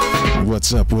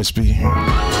 What's up, Wispy?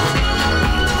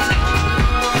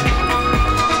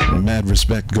 Mad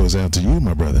respect goes out to you,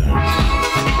 my brother.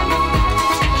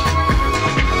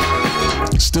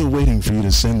 Still waiting for you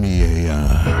to send me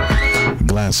a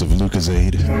glass of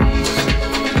Lucozade,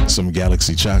 some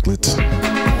Galaxy chocolate.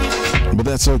 But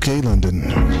that's okay,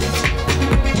 London.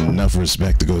 Enough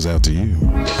respect goes out to you.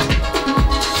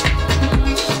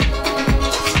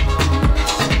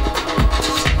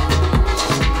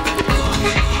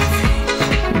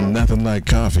 like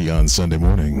coffee on Sunday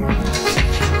morning.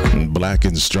 Black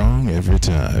and strong every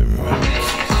time.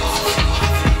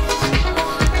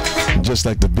 Just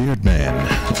like the Beard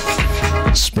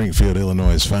Man, Springfield,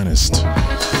 Illinois' finest.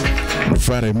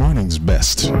 Friday morning's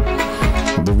best.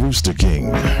 The Rooster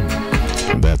King.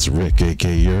 That's Rick,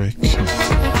 a.k.a.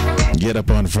 Uric. Get up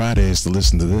on Fridays to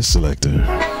listen to this selector.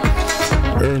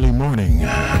 Early morning.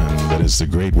 That is the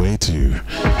great way to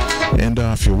end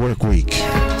off your work week.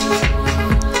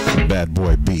 Bad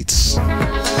Boy Beats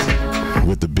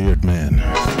with the Beard Man.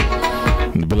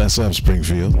 Bless up,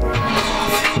 Springfield.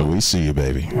 We see you,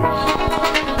 baby.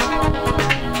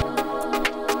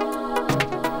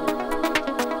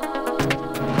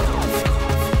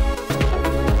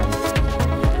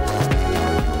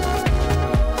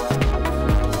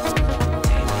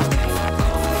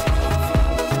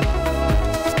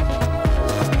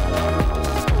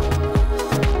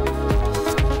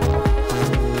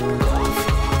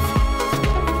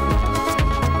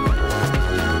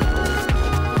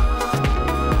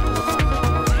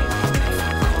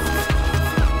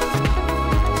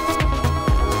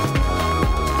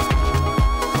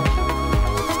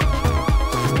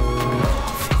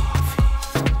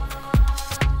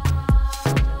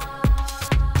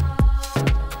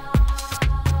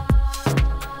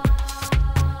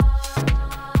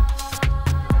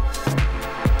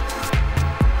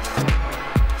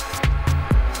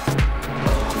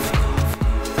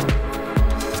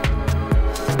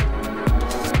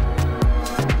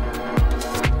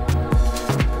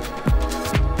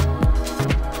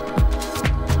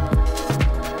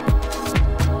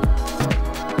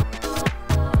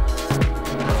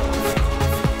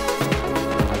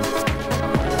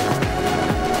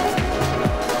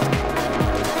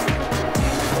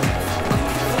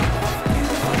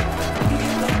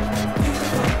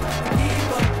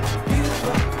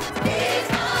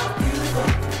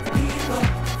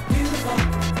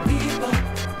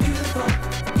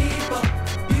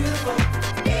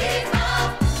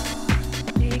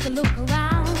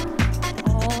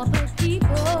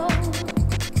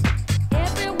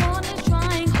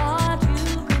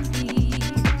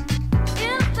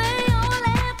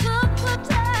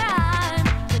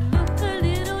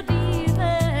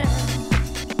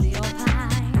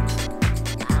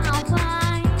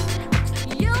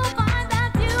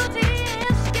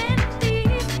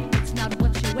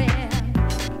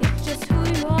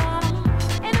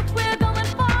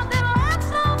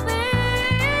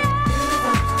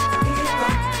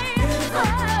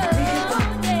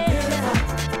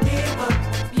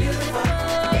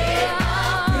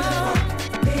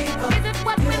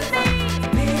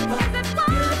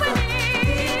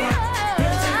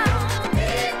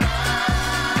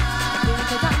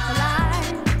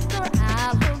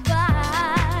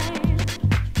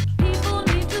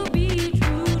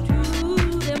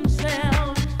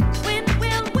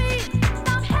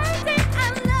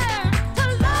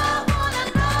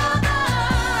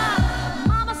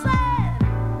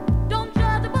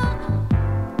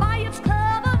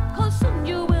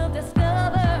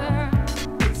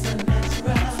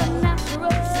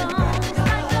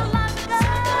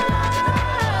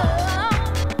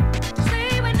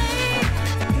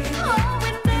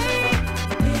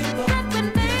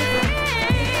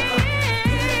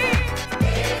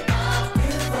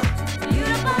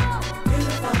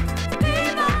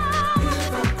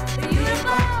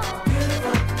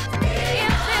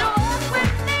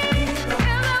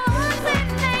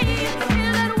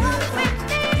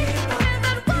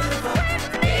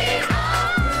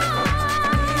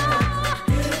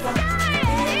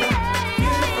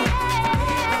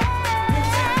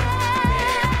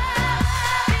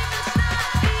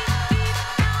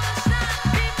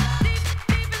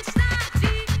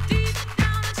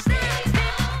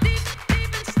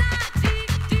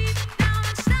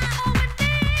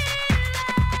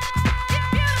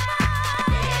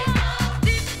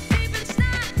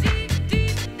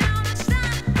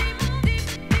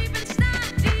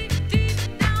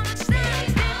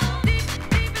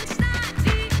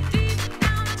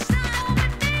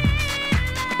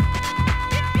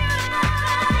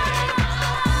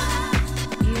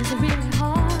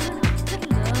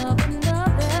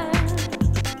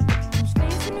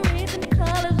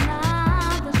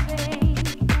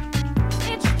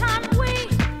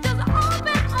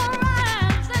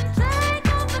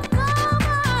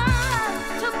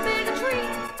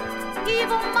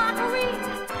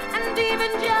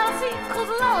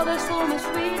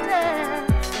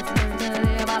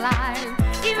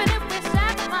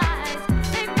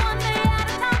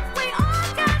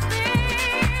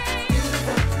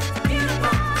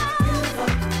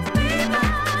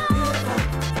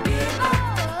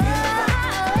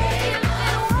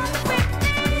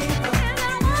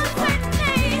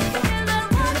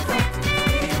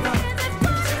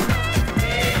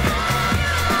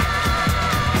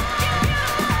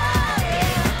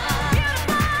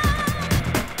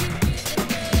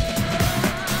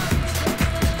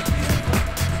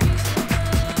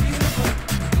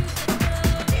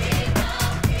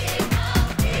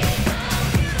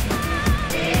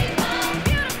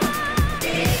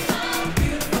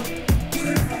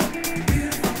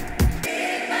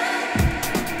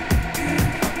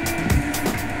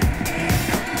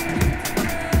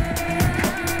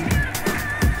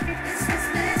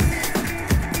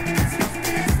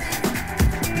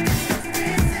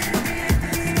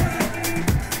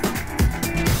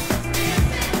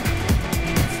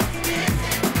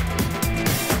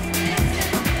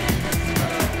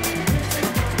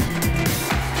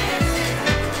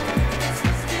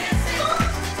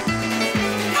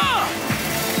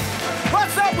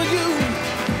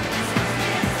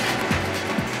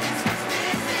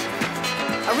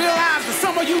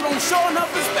 don't show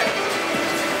enough respect.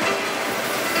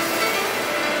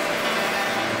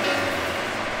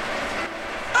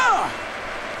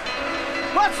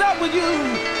 What's up with you?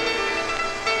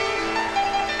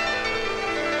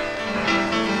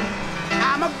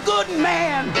 I'm a good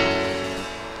man.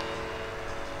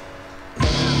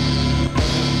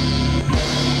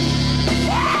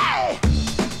 Yeah.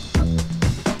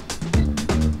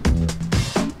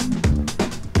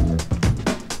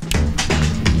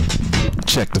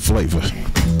 Check the flavor.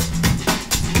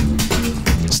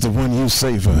 It's the one you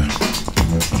savor.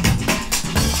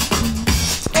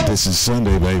 This is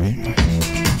Sunday, baby.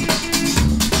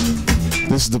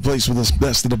 This is the place where the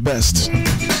best of the best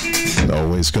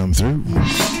always come through.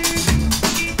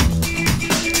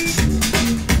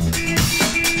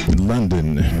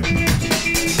 London,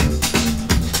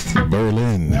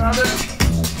 Berlin,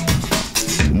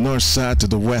 north side to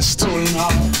the west.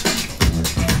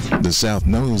 The south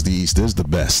knows the east is the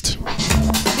best.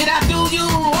 Did I do you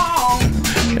wrong?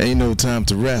 Ain't no time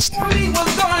to rest. Tell me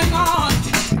what's going on.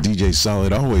 DJ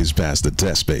Solid always passed the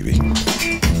test, baby.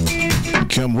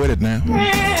 Come with it now.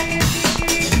 Man,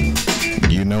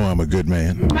 You know I'm a good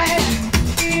man. man,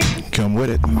 Come with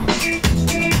it. I'm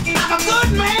a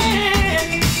good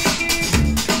man.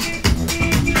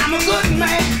 I'm a good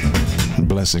man.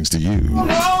 Blessings to you. You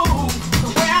know the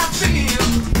way I feel.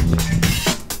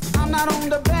 I'm not on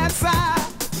the bad side.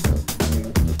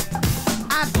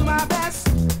 I do my best.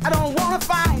 I don't wanna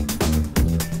fight.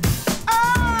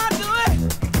 Oh, I do it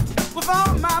with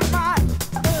all my might.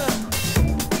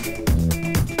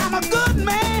 I'm a good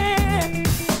man.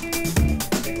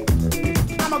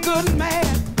 I'm a good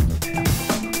man.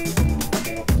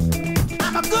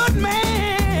 I'm a good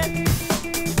man.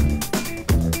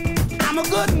 I'm a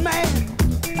good man.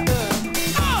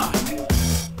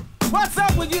 What's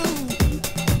up with you?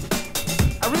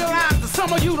 I realize that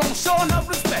some of you don't show enough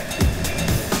respect.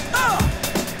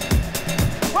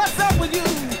 What's up with you?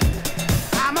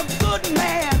 I'm a good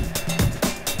man.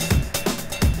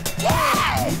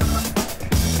 Yeah!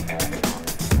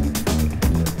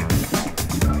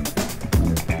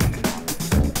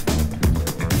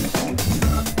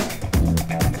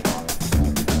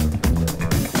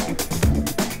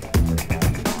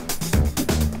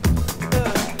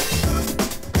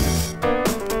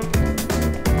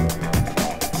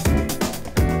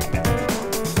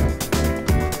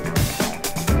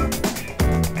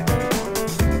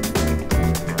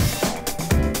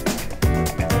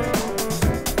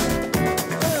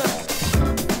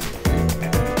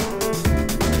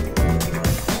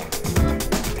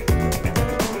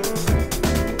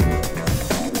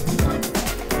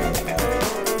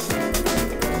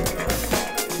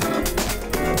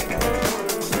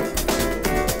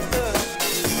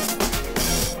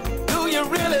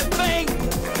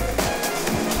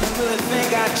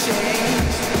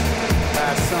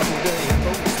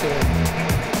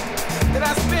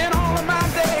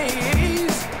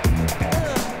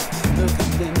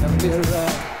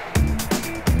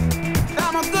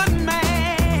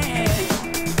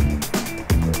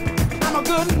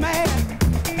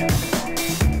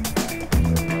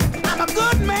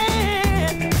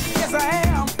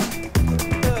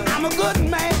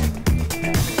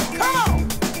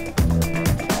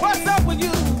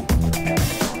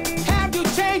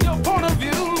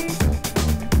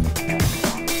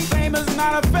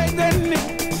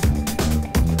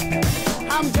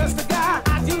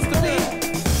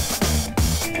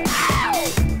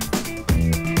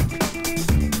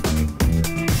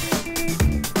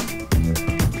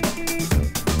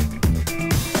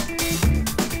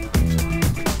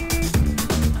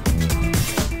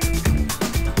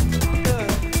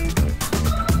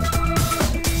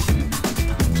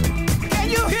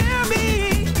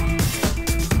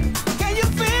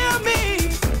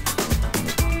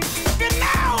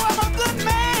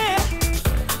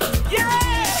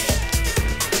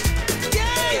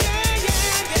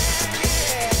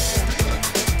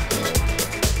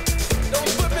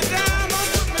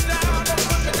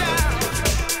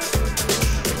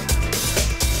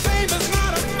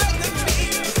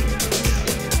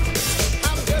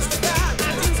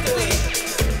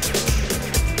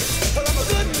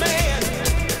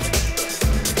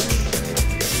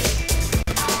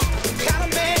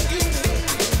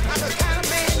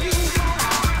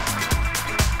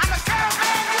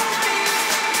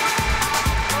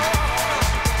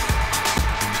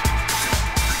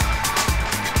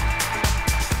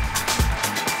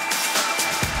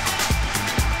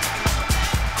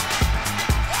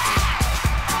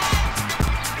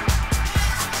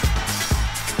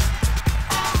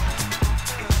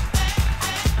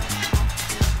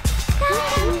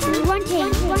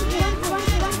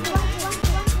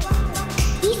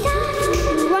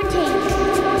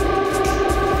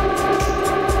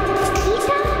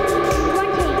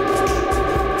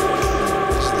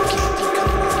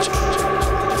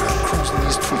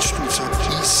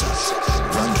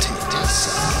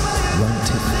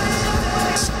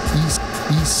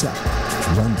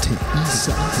 run tape, east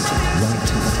side, run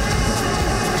tape.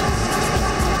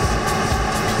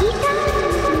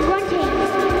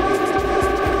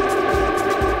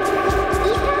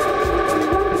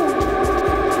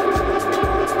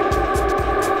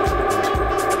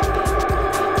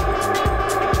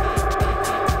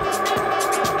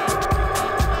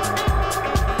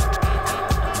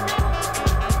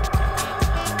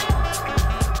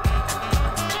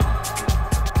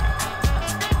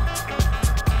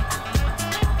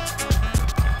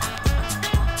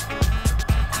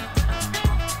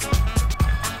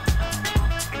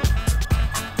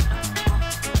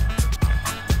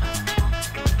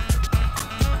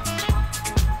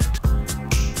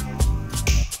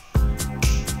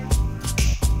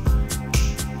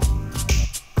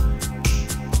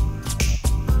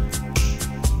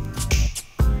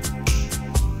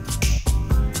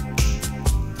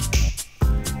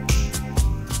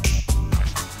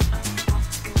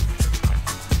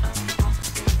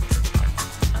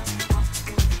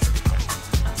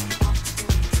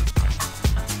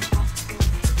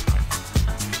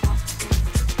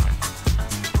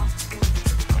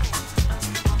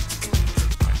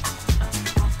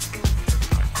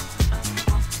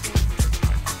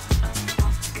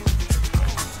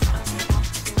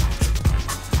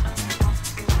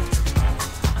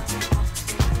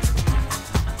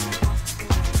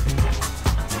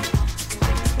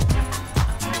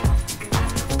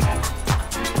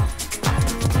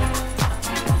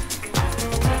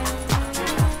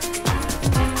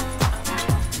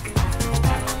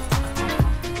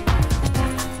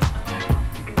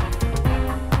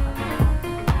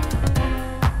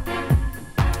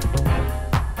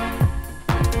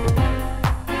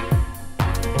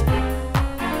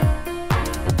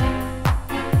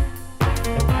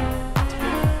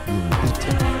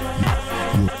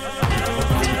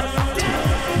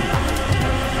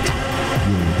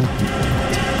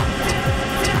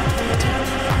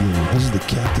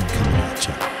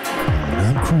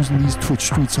 These Twitch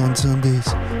streets on Sundays,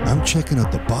 I'm checking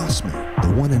out the boss man, the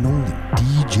one and only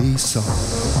DJ Saul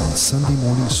on Sunday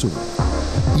Morning Soul.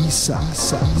 East side,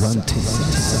 run tape,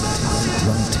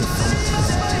 run tape,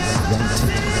 run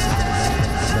tape.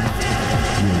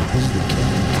 You're the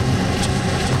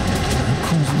I'm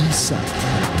cruising east side,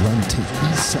 run tape,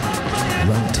 east side,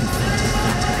 run tape,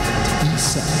 east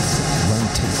side, run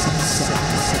tape, east side,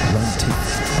 run tape,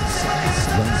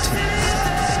 run tape,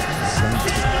 run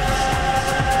tape.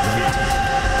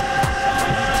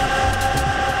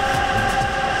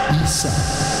 East side,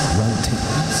 run tape,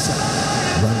 east side,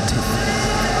 run tape,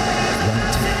 run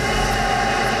tape,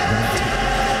 run tape, run tape,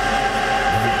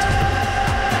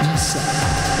 east side,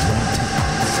 run tape,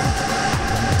 east side,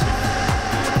 run tape.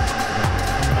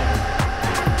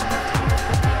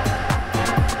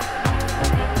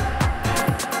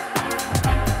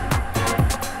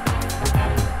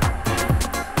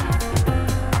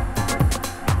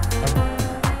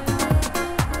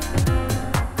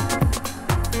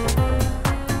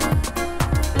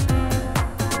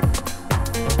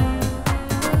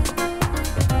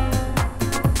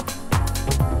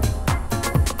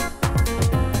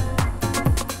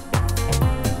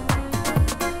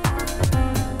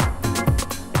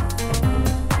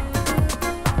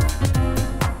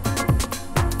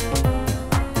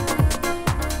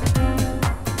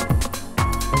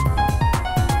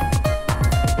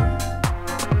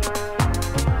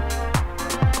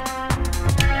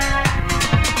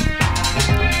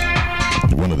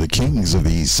 Of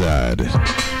the East Side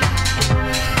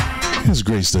has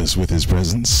graced us with his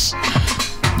presence.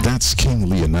 That's King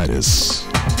Leonidas.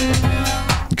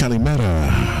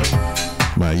 Kalimera,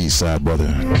 my East Side brother.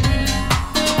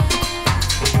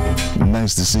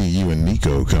 Nice to see you and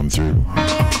Nico come through.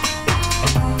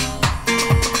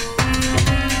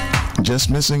 Just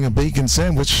missing a bacon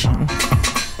sandwich,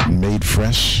 made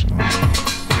fresh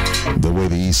the way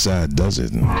the East Side does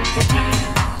it.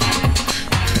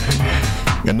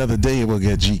 Another day we'll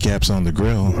get G-Caps on the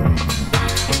grill,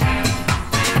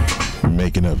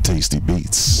 making up tasty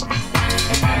beats.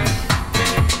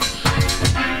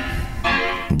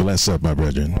 Bless up, my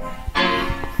brethren.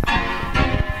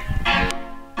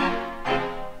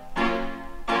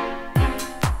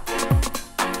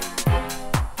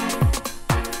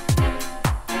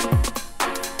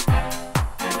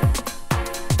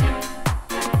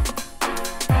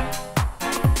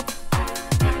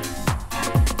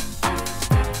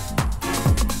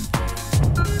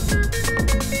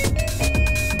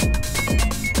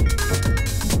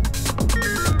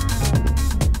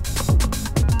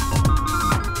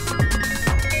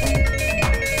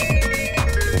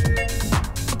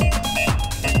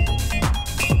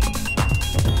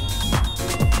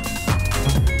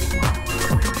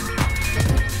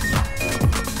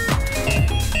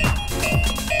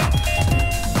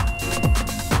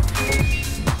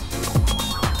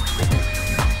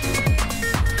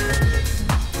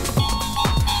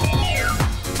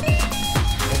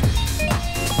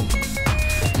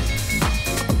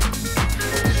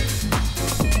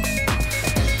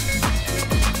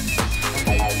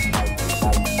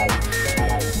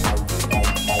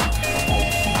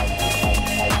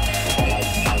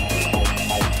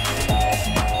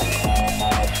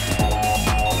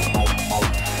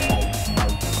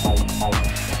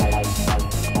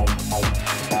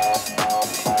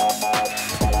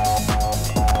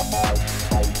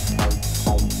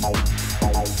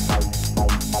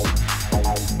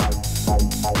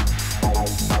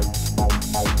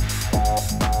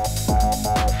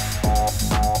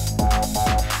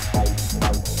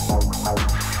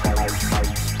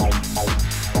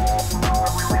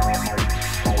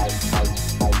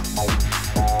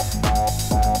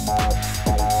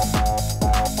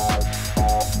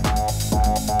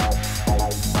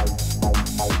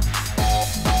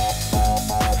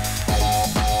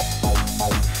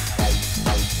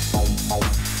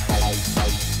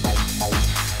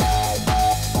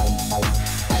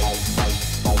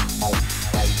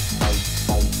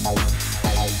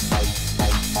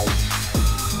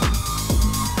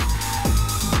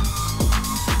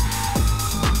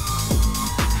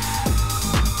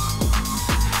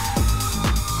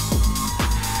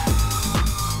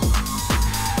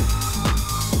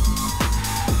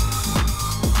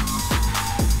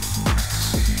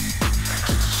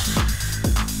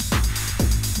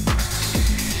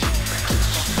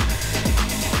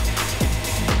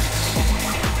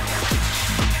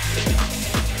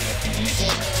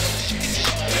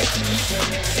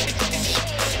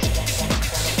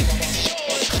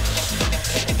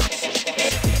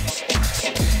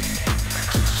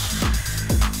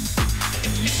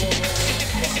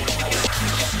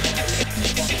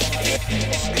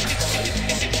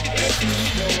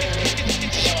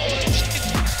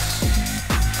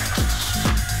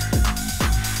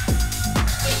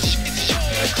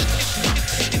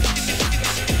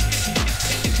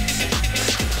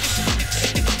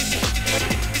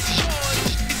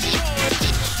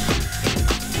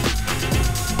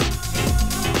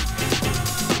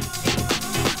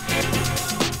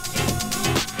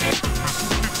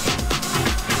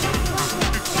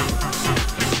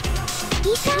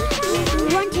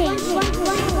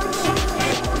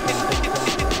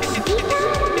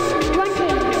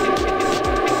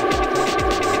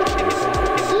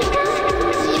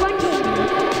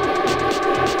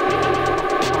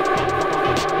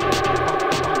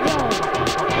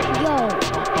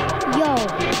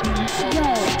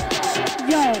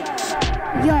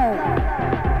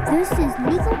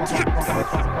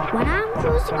 when I'm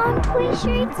cruising on Tweed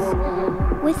Streets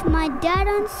with my dad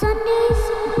on Sundays,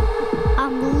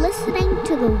 I'm listening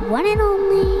to the one and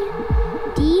only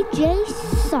DJ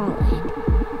Solid.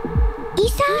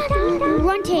 Eastside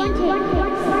Runting.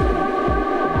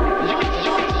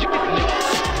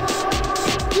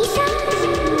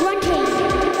 Eastside Runting.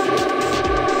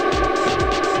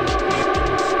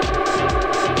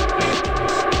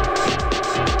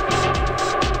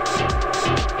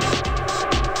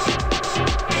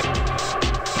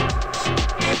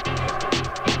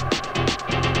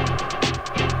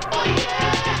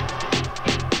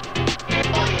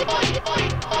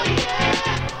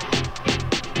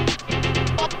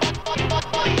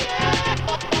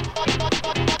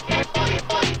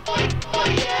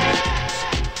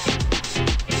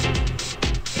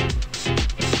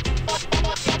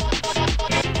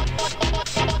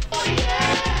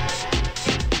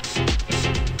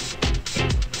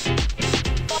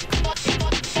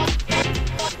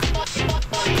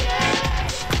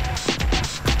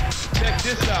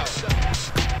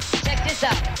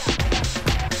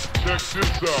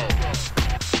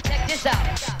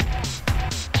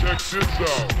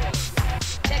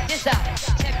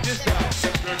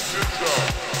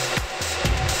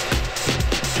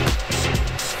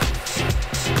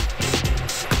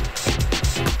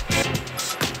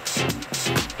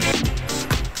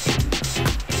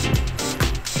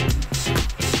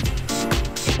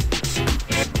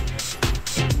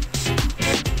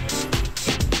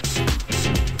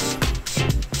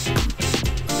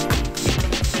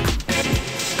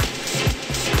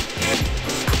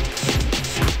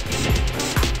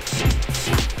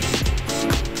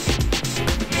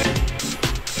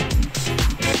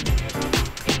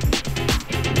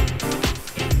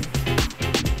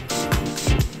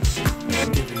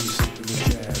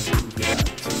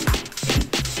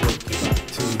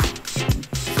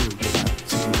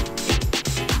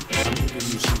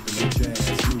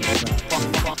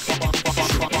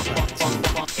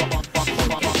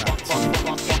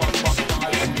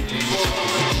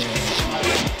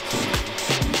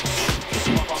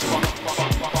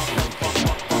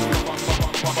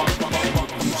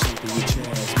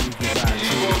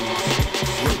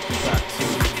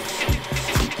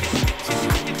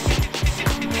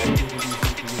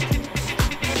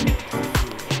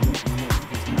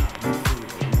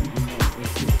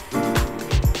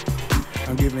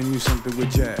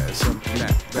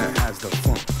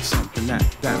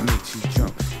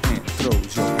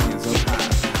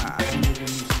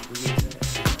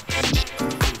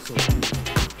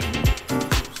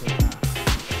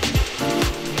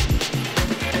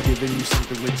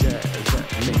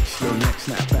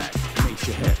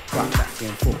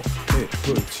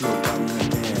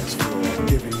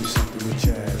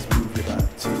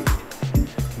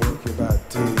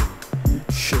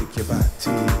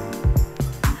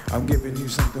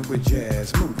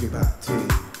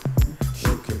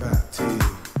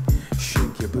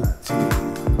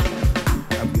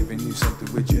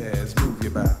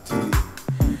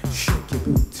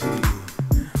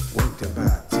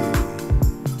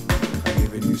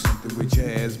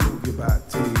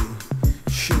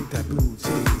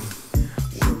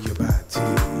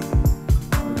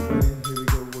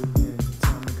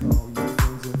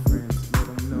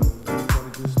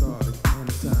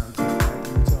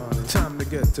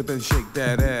 And shake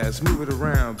that ass, move it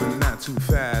around, but not too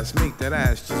fast. Make that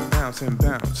ass just bounce and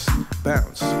bounce,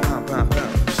 bounce, bounce, bounce,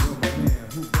 bounce. So man,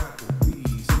 who got the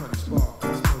weed? Somebody spark,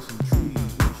 let's know some trees.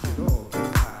 We should all go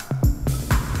high.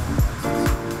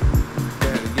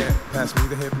 Better yet, pass me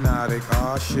the hypnotic.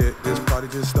 Aw shit, this party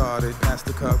just started. Pass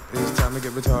the cup, it's time to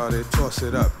get retarded. Toss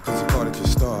it up, cause the party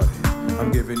just started.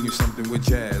 I'm giving you something with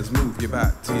jazz. Move your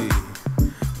body,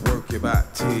 work your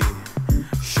body,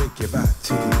 shake your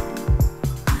body.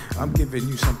 I'm giving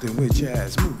you something with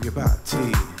jazz. Move your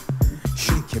body,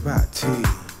 shake your body,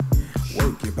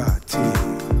 work your body.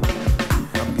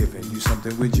 I'm giving you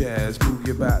something with jazz. Move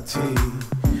your body,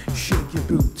 shake your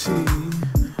booty,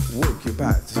 work your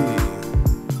body.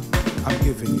 I'm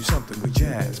giving you something with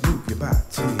jazz. Move your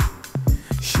body,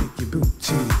 shake your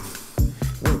booty,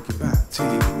 work your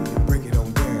body. Break it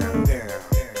on down, down.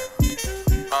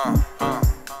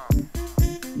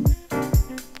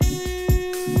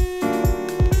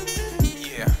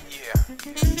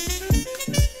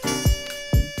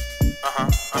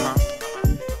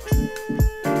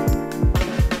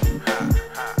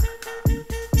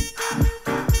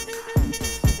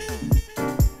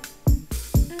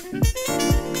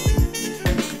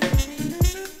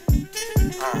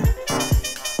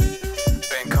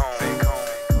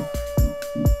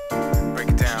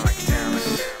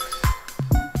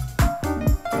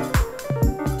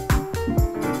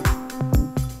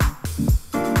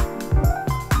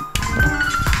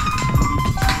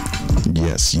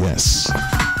 EST.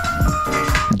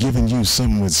 Giving you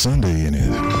something with Sunday in it.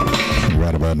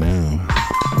 Right about now.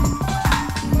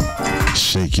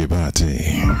 Shake your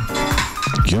body.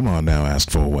 Come on now, ask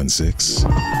 416.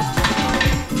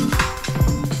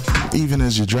 Even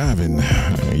as you're driving,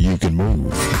 you can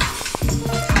move.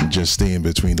 Just stay in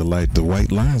between the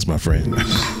white lines, my friend.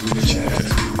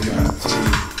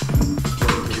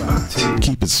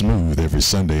 Keep it smooth every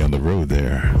Sunday on the road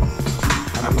there.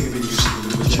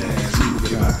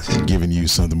 Giving you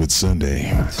something with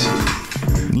Sunday.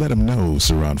 Let them know,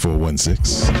 Surround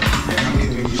 416. I'm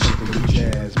giving you something with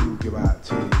jazz, move your body,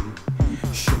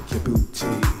 shake your booty,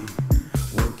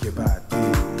 work your body.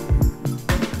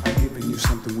 I'm giving you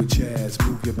something with jazz,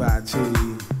 move your body,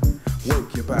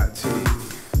 work your body,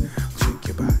 shake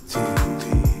your body.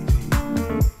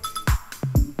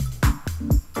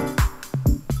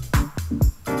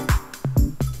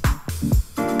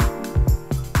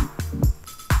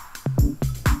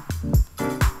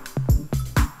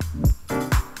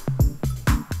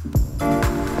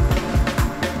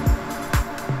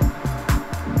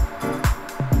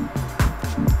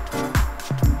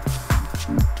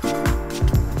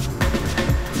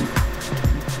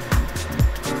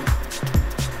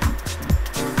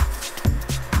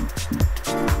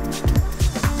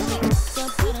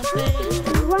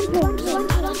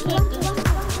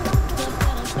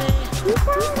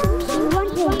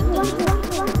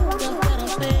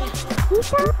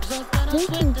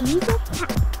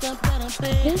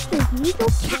 Pay.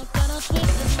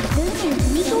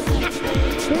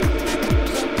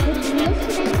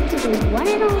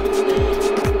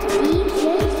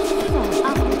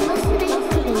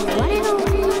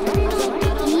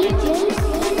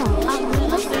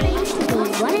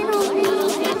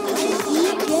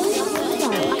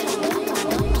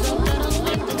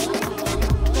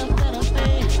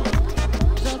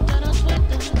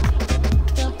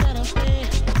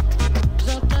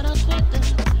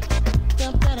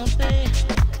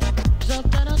 So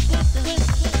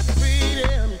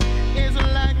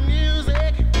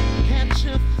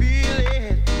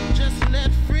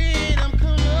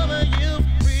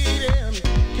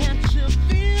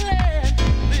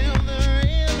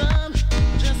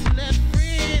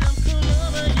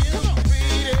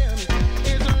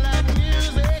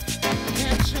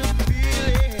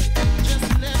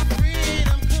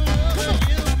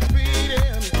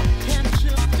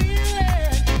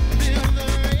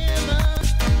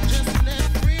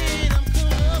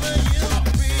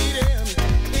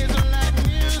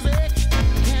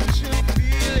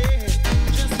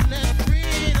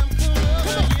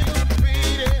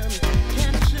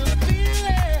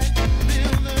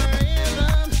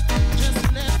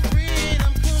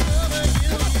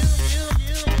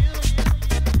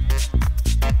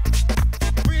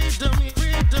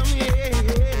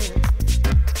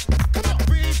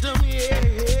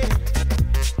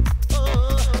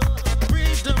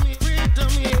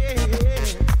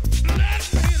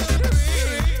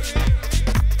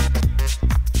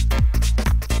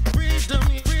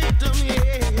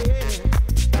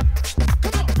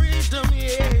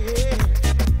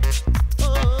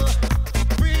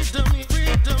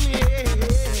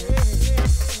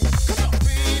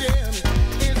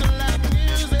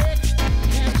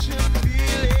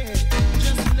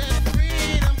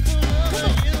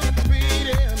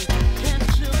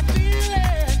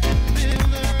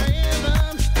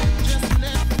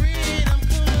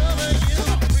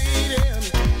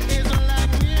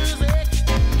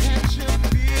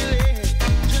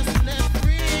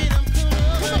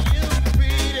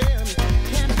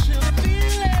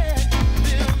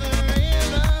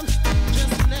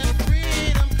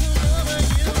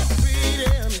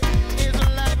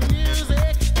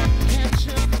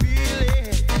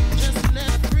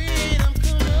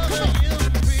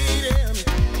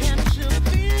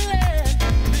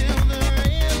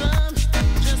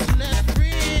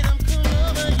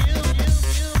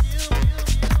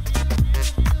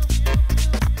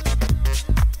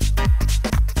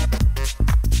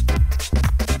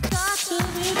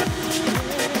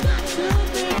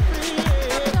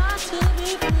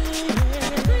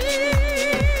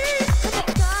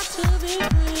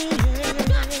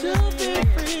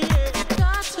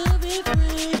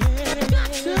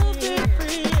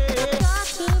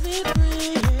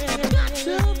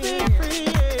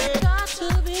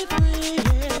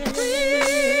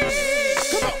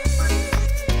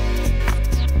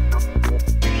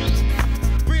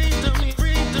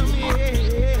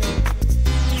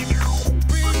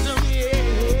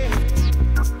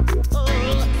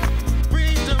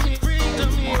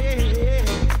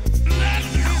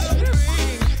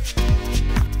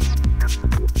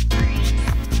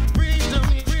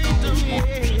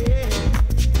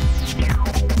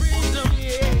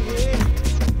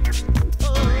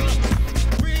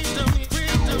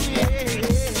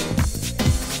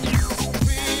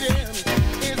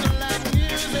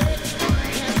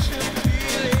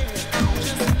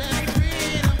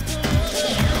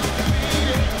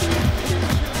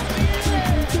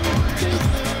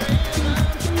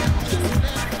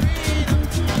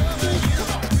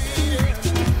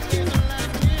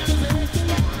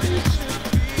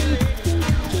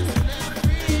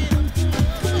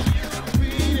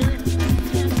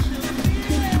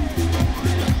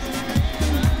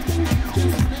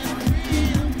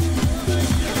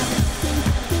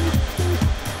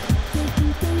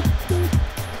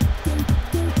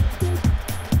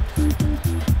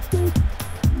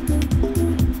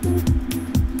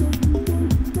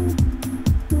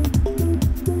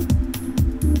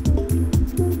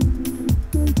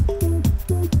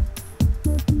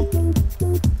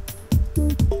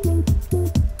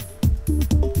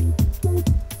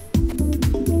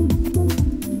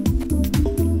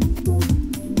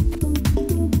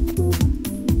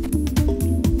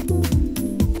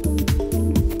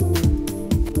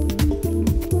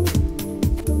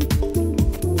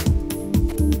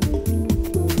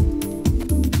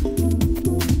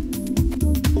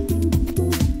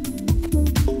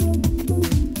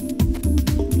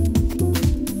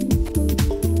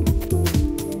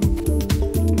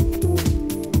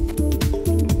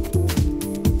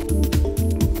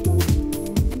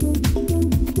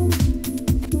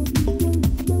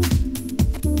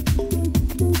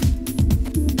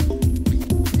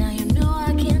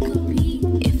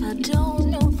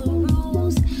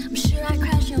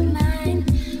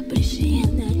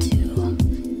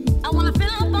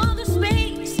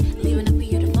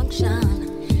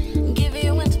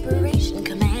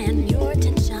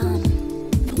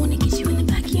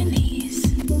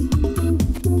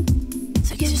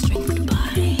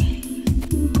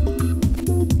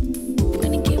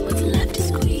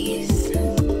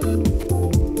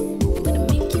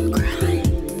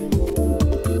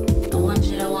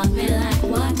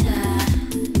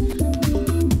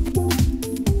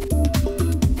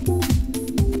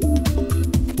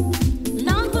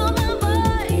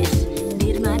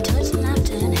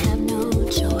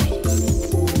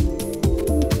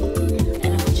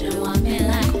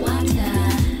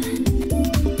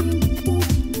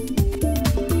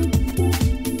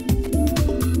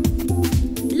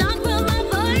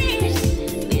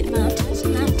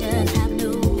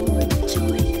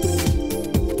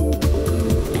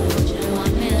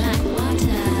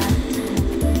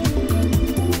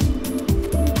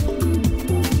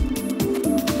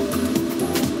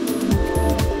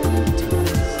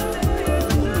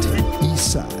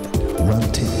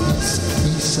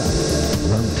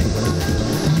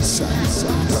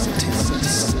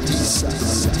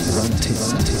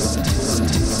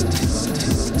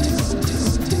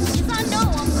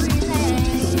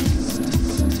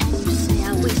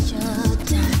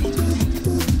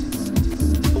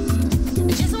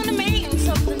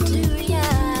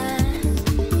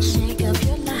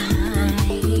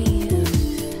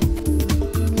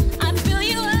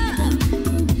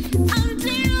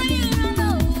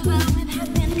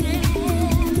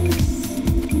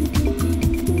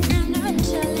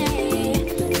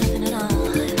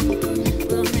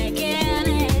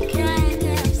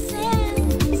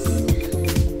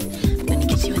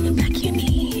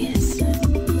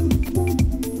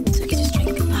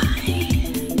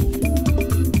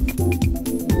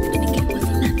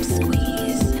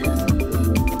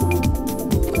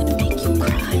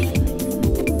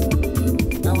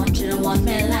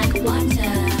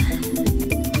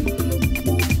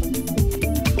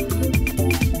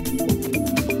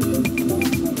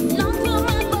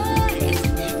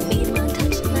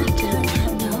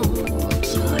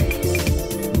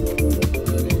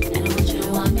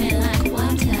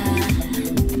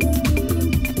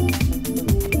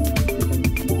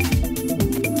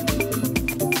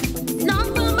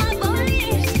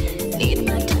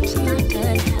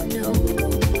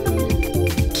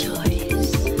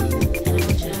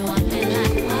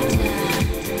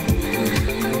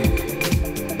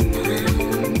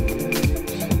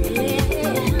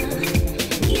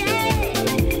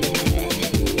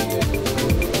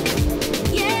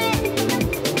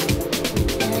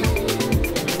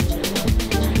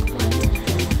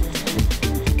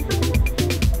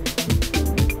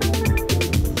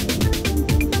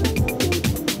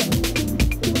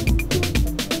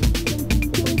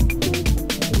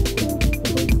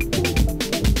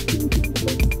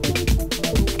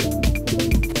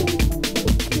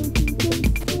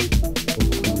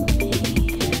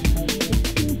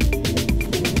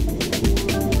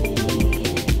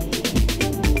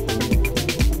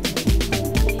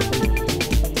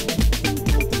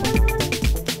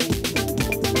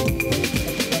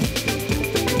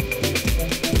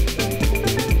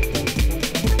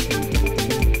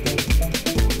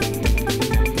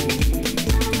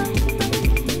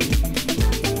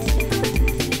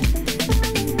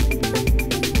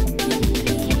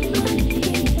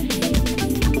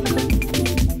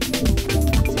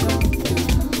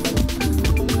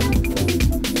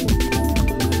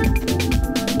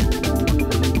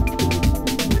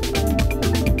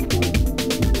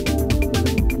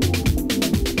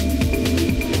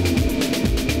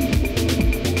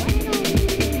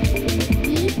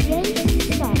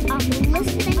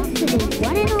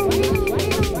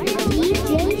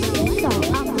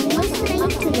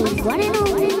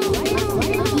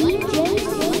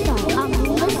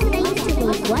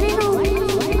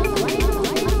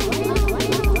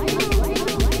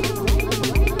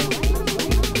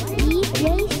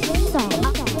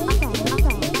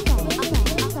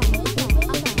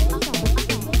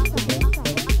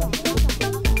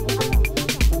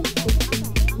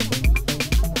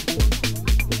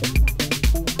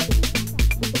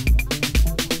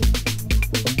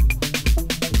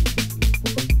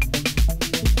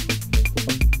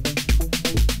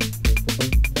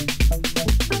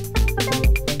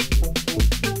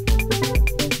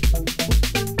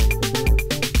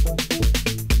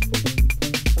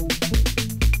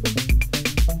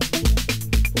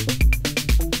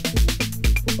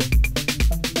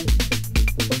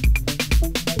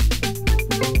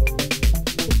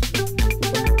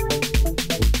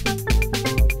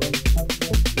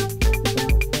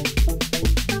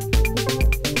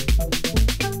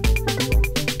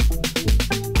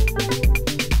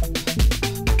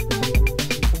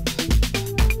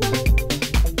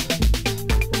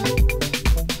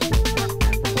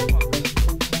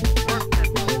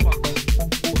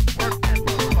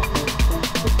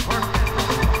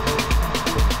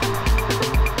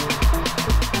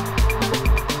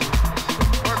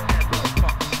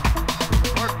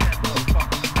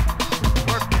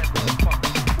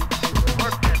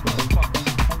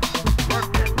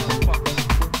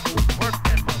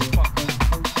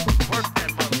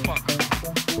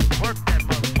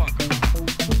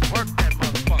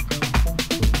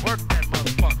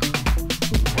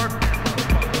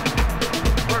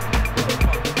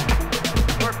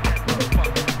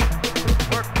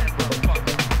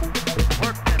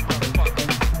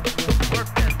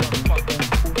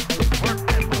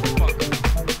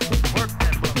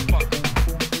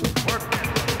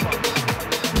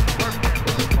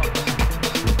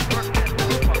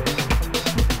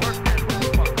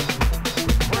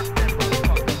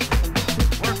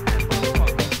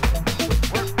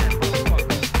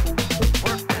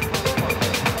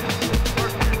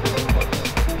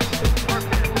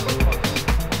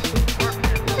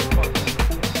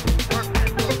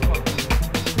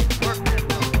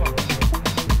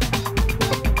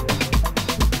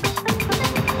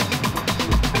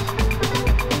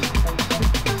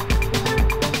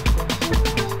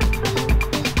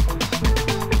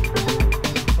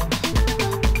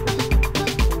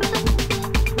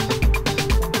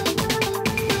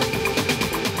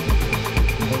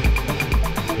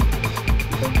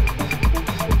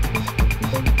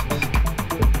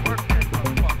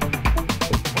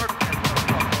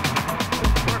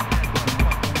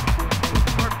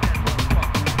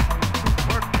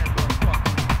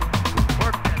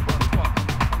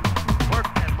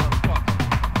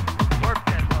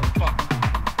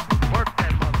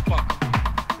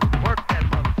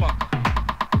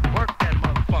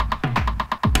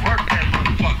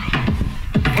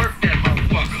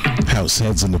house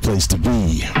heads in the place to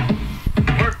be.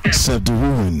 Seb the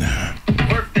Ruin.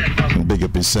 Big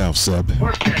up yourself, Seb.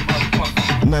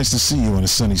 Nice to see you on a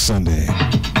sunny Sunday.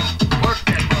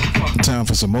 Time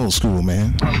for some old school,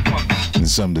 man. And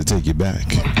something to take you back.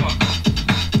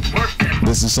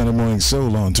 This is Sunday Morning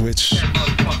Soul on Twitch.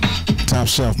 Top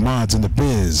Shelf Mods in the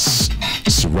Biz.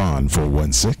 Saran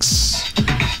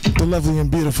 416. The lovely and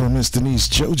beautiful Miss Denise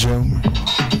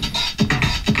Jojo.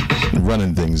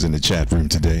 Running things in the chat room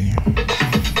today.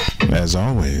 As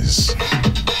always.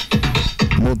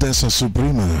 Modessa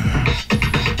Suprema.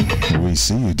 We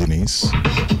see you, Denise.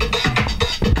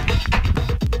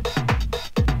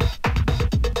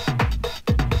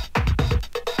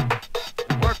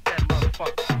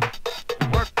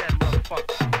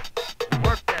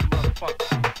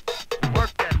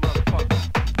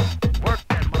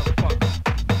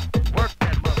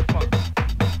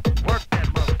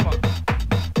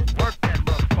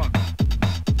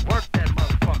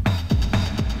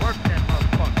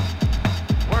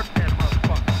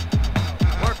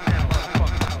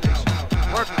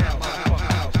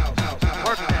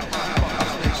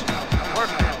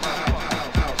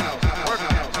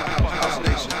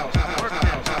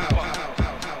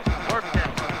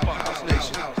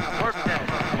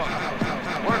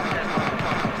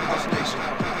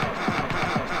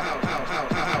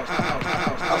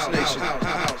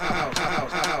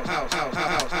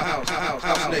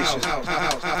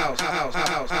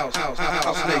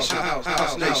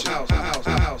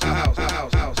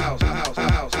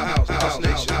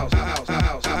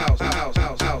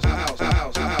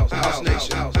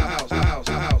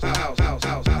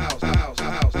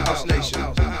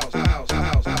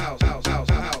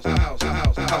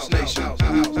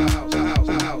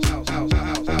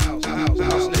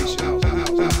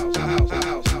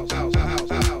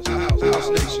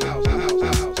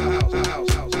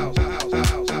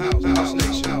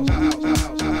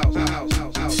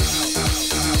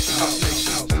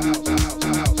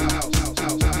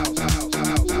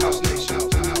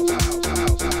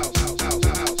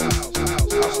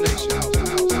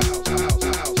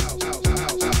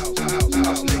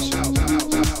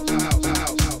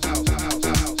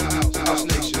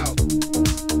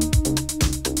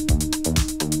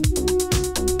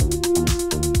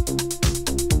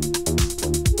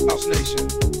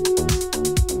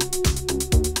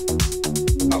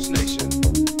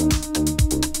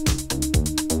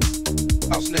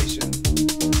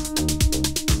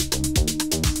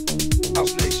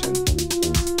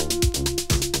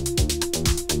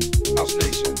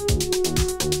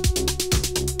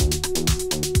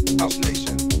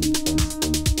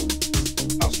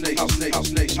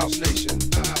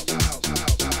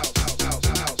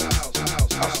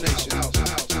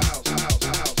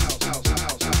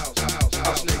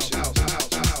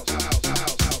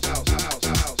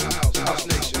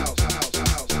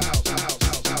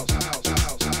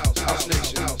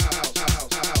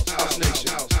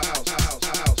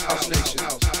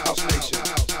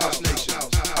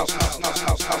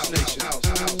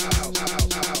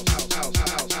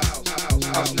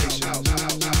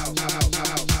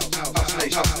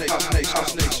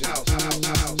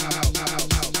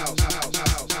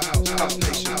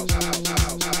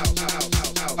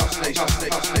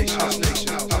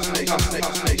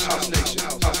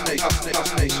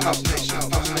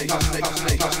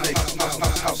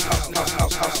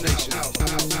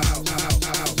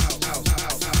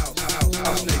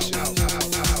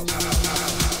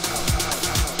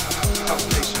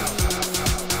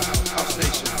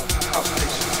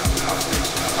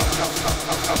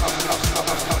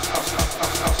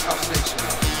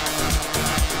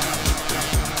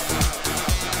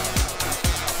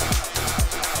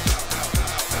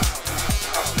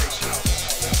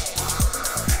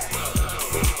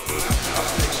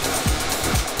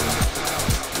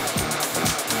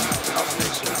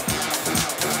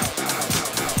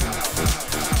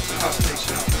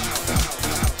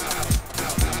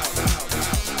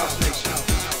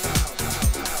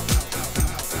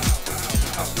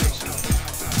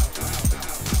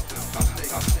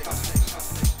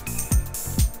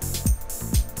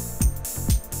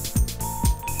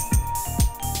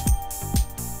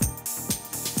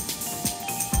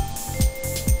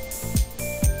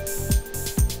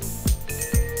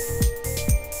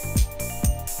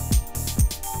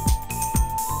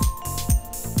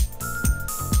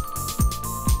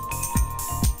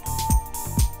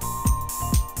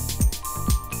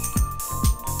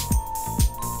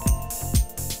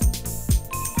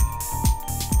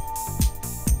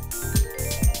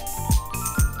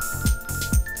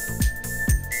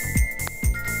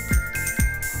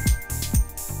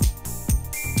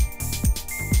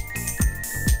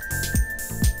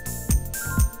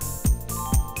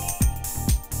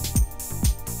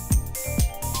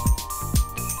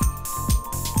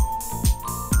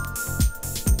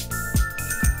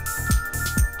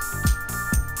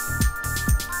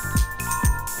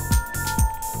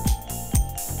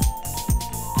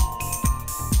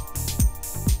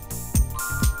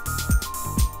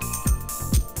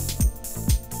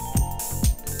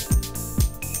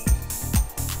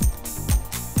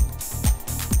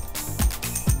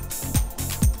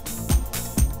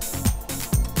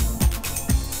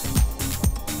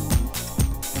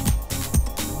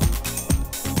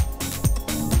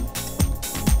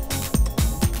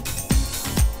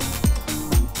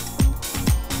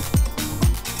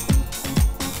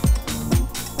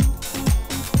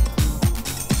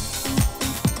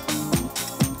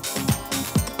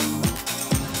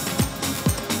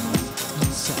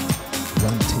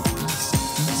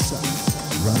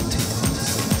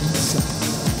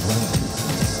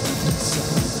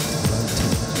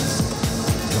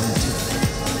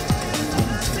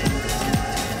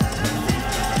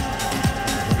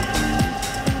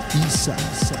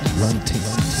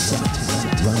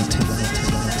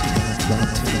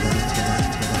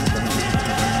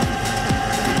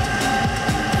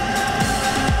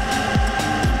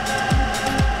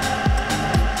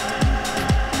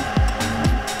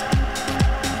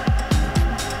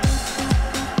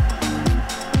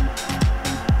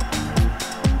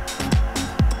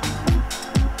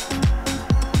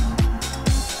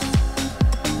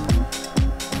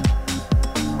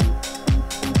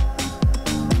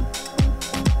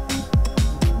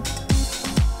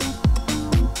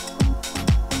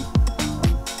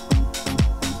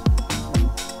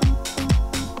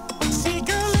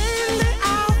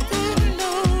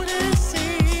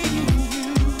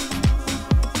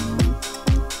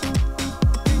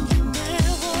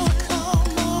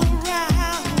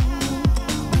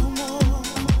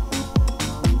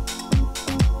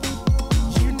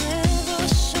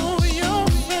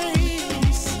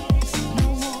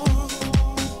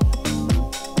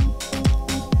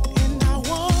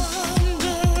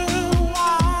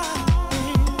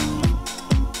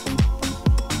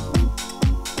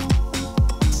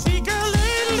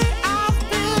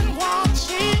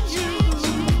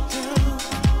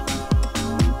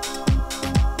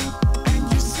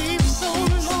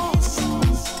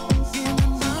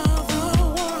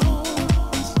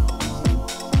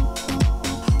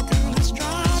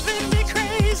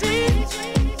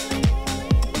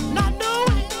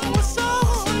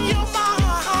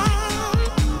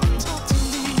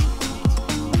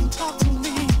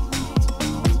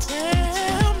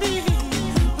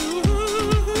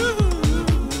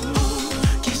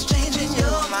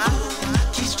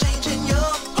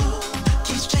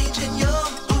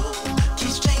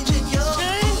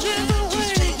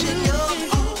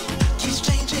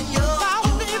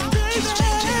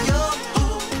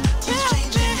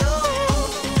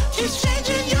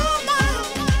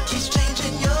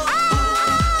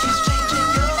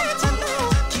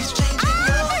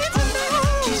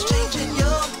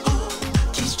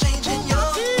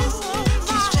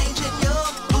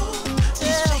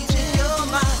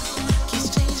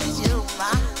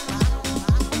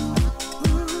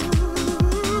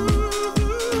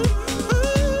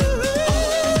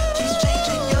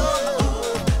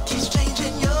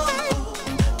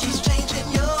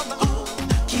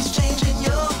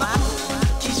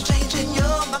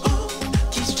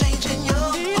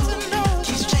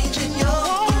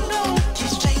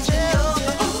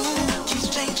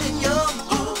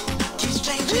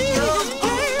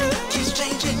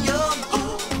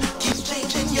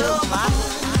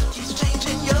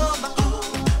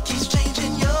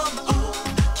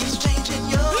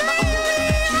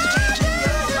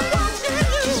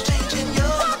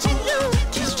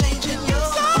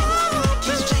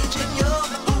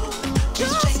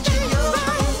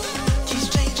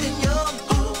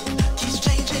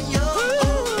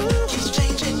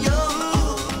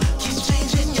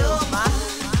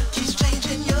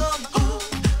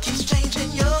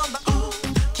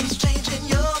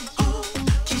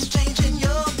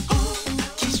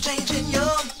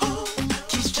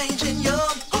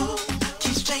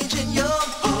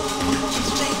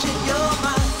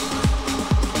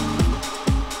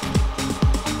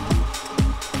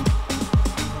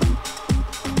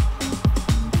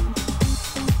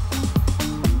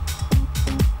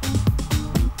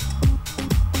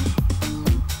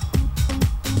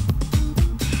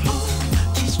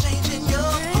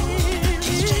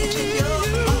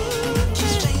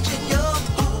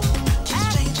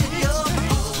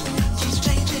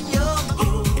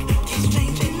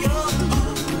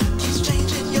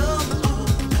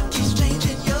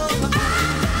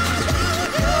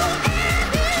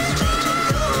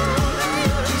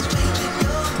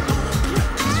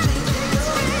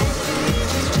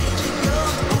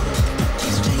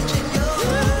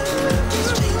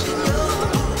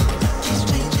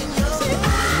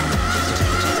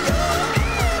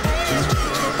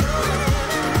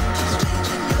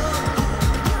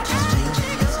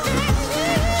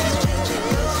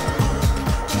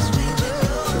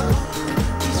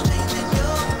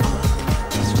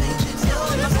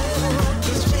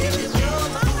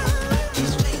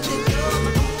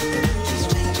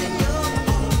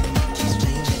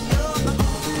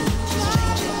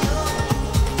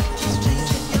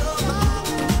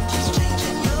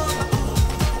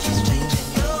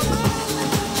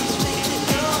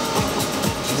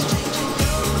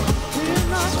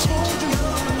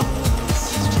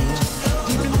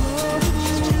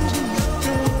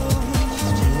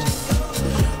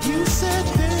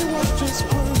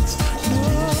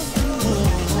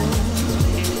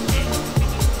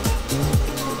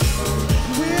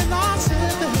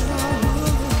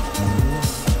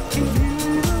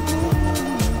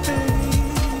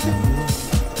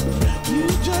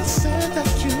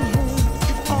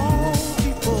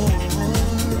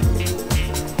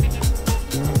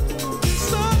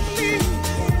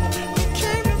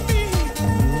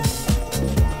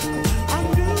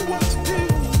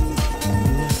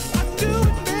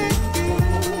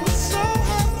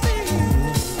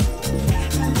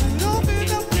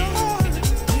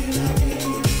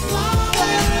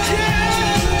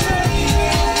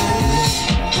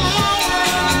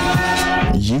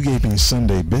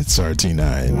 Sunday Bits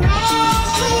RT9.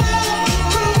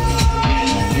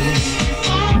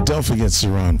 Don't forget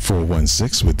Saran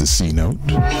 416 with the C note.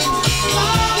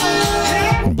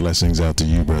 Blessings out to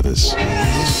you, brothers.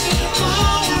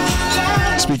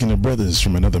 Speaking of brothers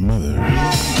from another mother,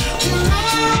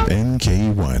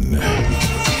 NK1.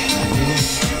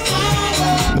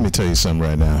 Let me tell you something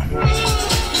right now.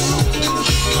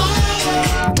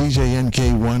 DJ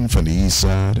NK1 from the East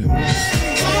Side,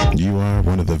 you are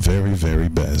one of the very, very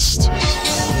best.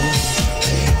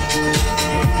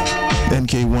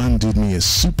 NK1 did me a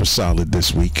super solid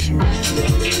this week,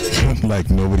 like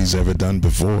nobody's ever done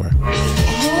before.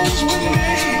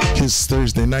 His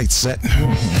Thursday night set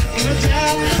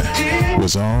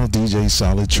was all DJ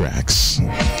Solid tracks.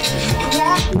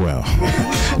 Well,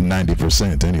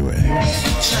 90% anyway.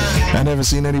 I never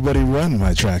seen anybody run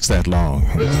my tracks that long.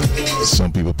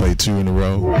 Some people play 2 in a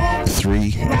row,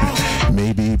 3,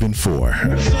 maybe even 4.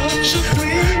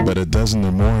 But a dozen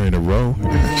or more in a row?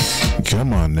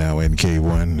 Come on now,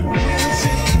 NK1.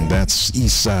 That's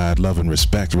East Side love and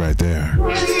respect right there.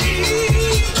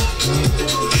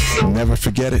 Never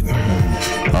forget it.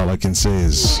 All I can say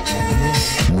is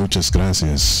muchas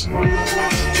gracias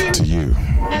to you.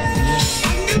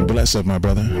 Bless up, my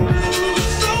brother.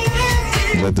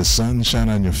 Let the sun shine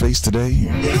on your face today,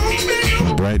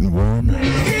 bright and warm.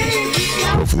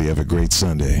 Hopefully you have a great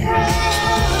Sunday.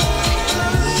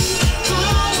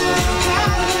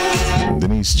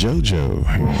 Denise JoJo,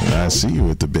 I see you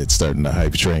with the bit starting the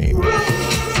hype train.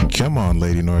 Come on,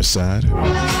 Lady Northside.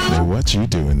 What you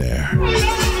doing there?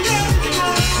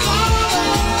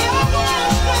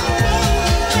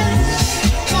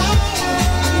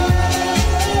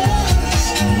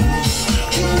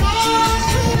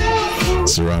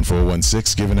 Saran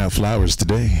 416 giving out flowers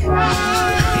today.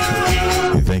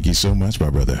 Thank you so much, my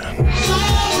brother.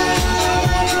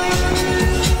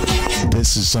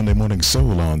 This is Sunday Morning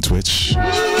Soul on Twitch.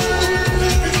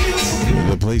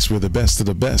 The place where the best of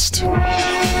the best.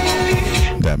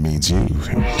 That means you.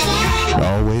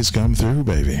 Always come through,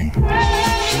 baby.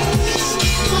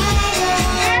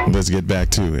 Let's get back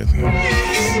to it.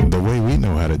 The way we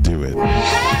know how to do it.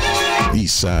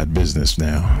 East Side business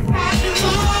now.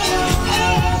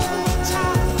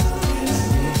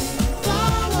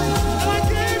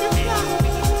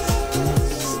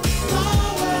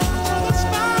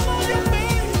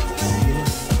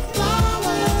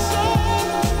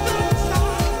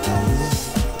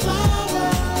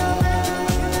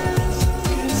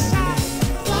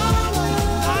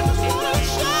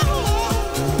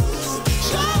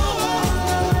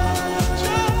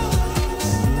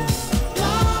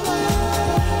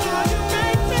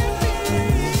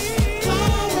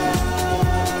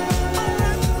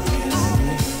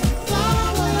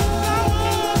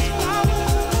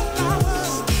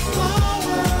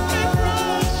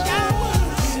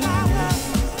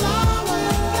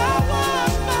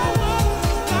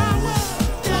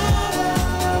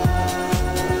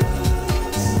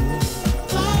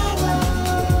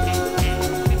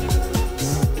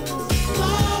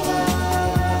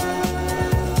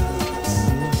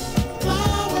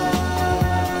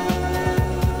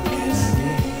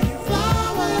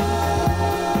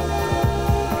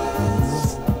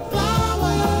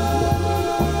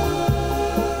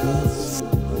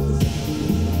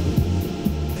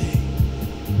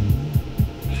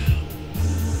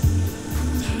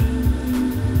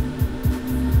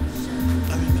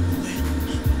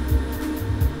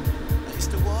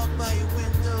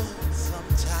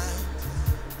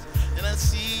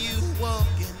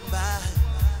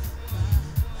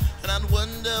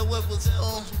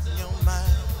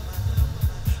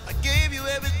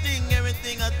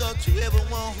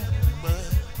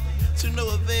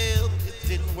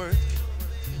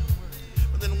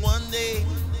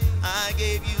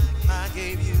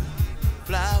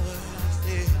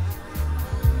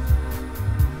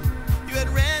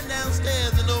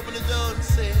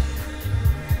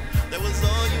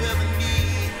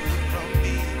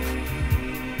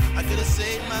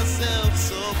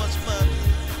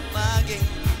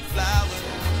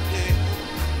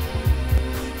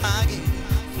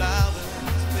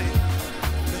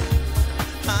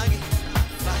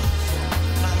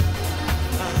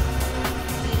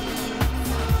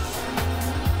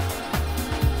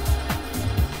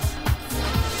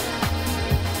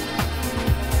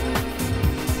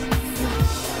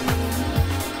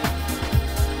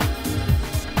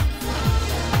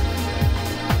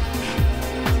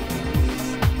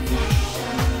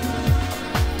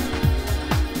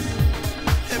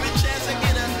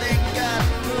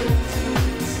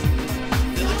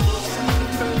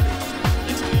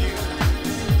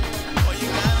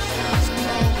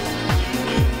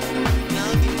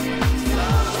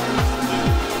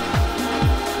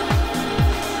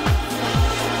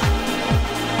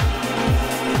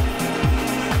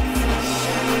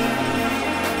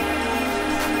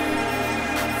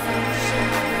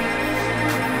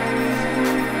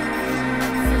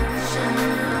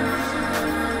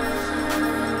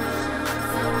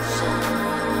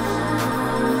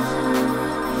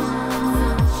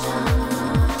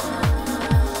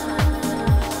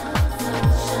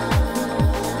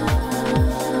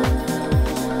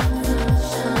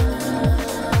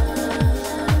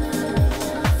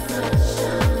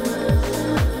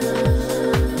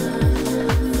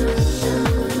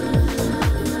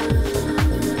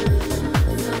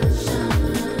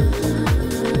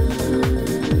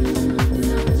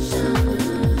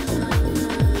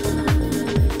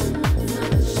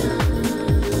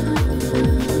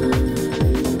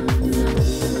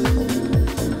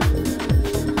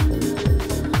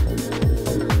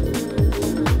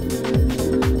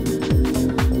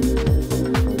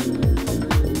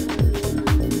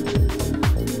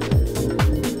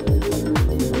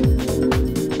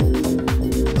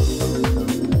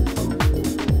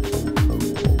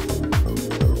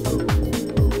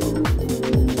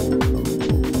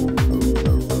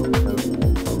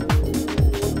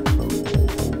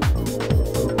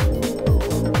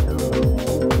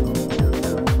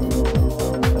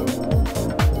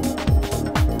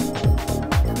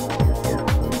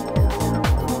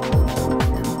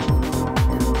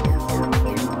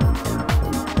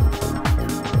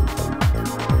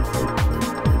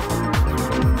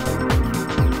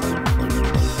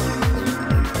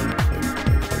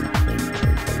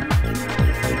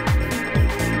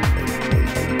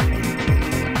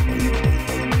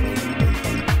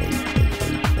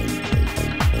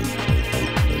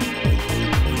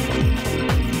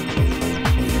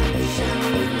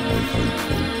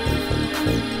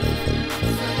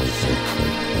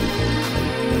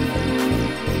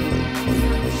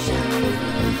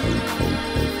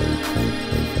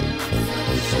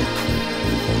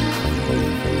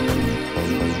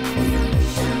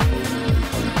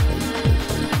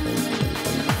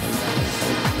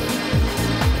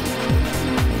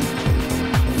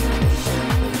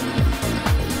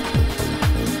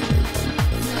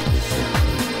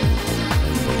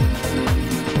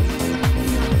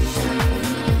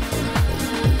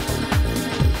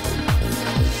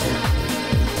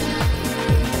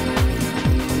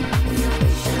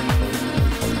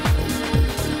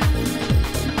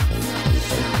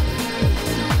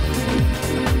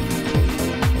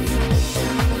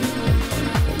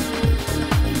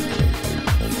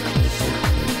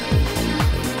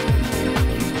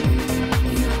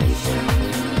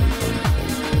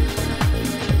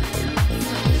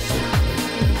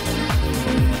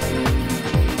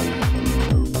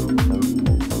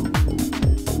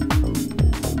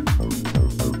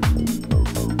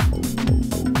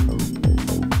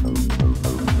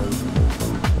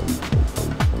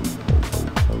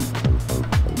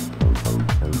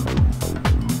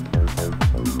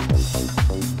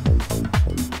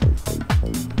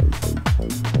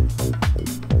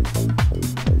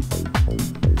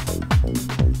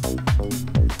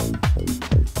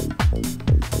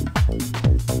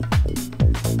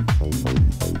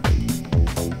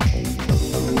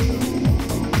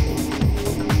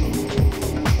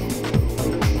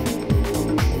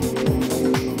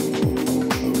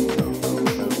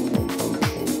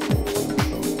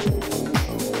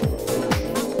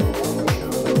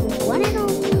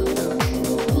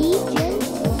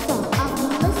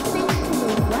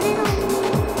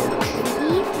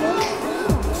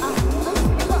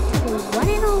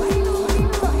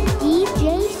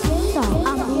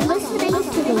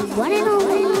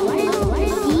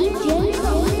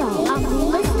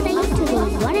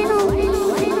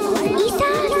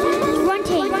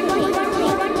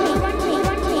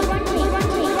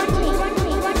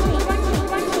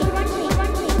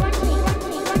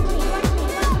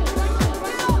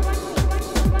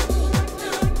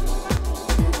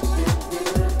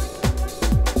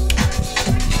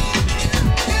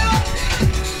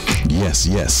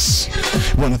 Yes.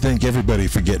 Want to thank everybody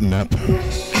for getting up,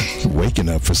 waking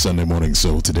up for Sunday Morning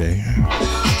Soul today.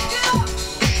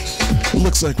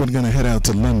 Looks like we're going to head out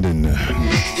to London.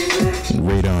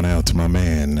 Right on out to my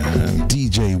man,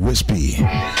 DJ Wispy.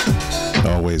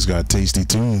 Always got tasty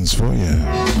tunes for you.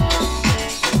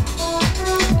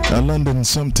 A London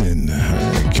something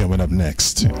coming up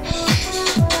next.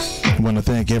 Want to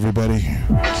thank everybody,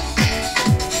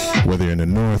 whether you're in the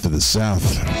north or the south,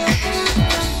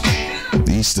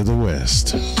 the east or the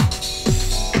west.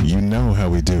 You know how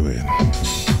we do it.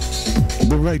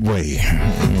 The right way,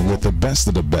 with the best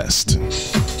of the best.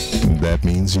 That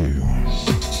means you.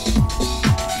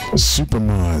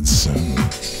 Supermods,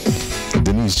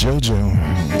 Denise JoJo,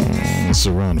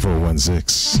 Saran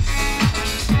 416.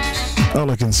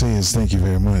 All I can say is thank you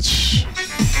very much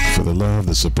for the love,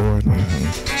 the support,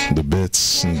 the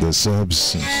bits, the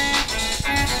subs.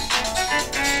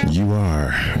 You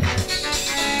are,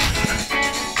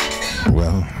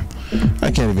 well,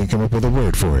 I can't even come up with a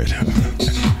word for it.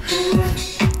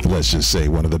 Let's just say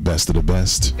one of the best of the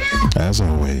best, as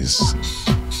always.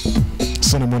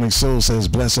 Sunday Morning Soul says,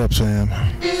 bless up, fam.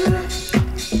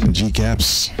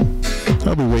 G-Caps,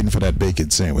 I'll be waiting for that bacon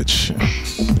sandwich.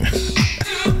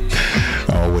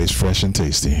 Always fresh and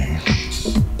tasty.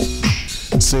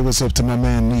 Say what's up to my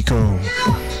man Nico.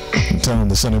 Tell him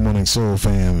the Sunday Morning Soul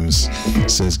fams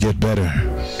says get better.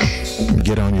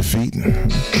 Get on your feet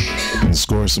and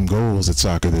score some goals at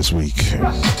soccer this week.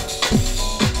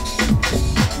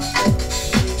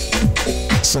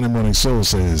 Sunday Morning Soul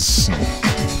says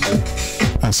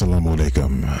Assalamu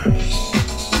alaikum.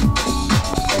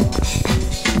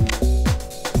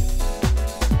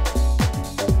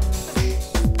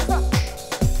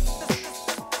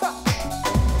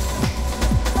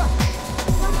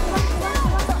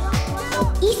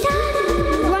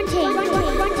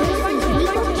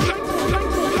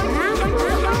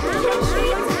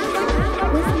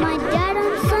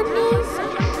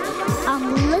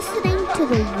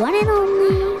 The one and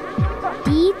only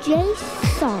DJ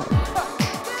Solid.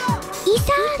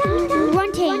 Isa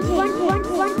Runting.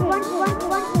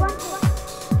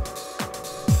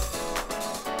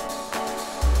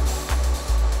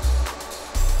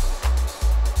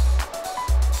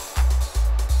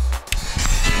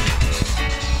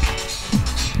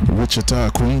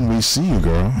 Wichita Queen, we see you,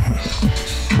 girl.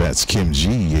 That's Kim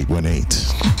G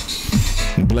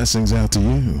 818. Blessings out to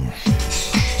you.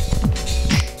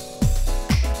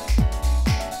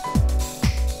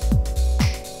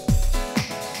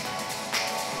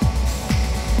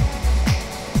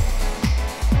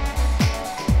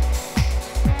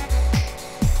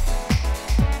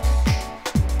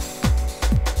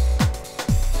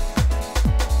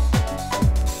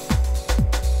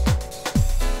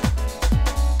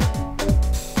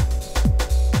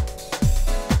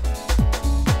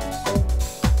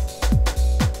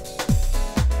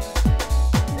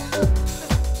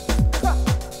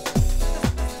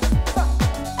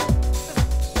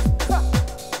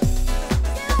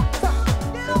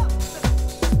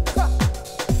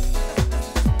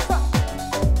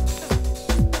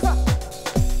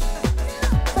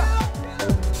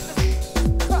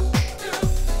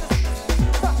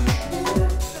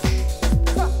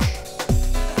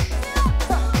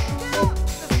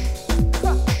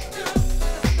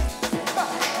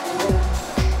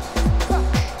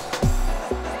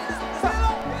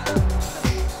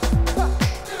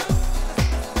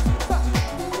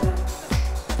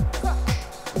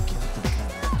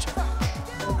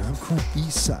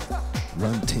 Eastside,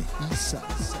 Runting, Eastside,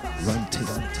 Runting,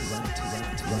 Runting,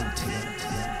 Runting, Runting.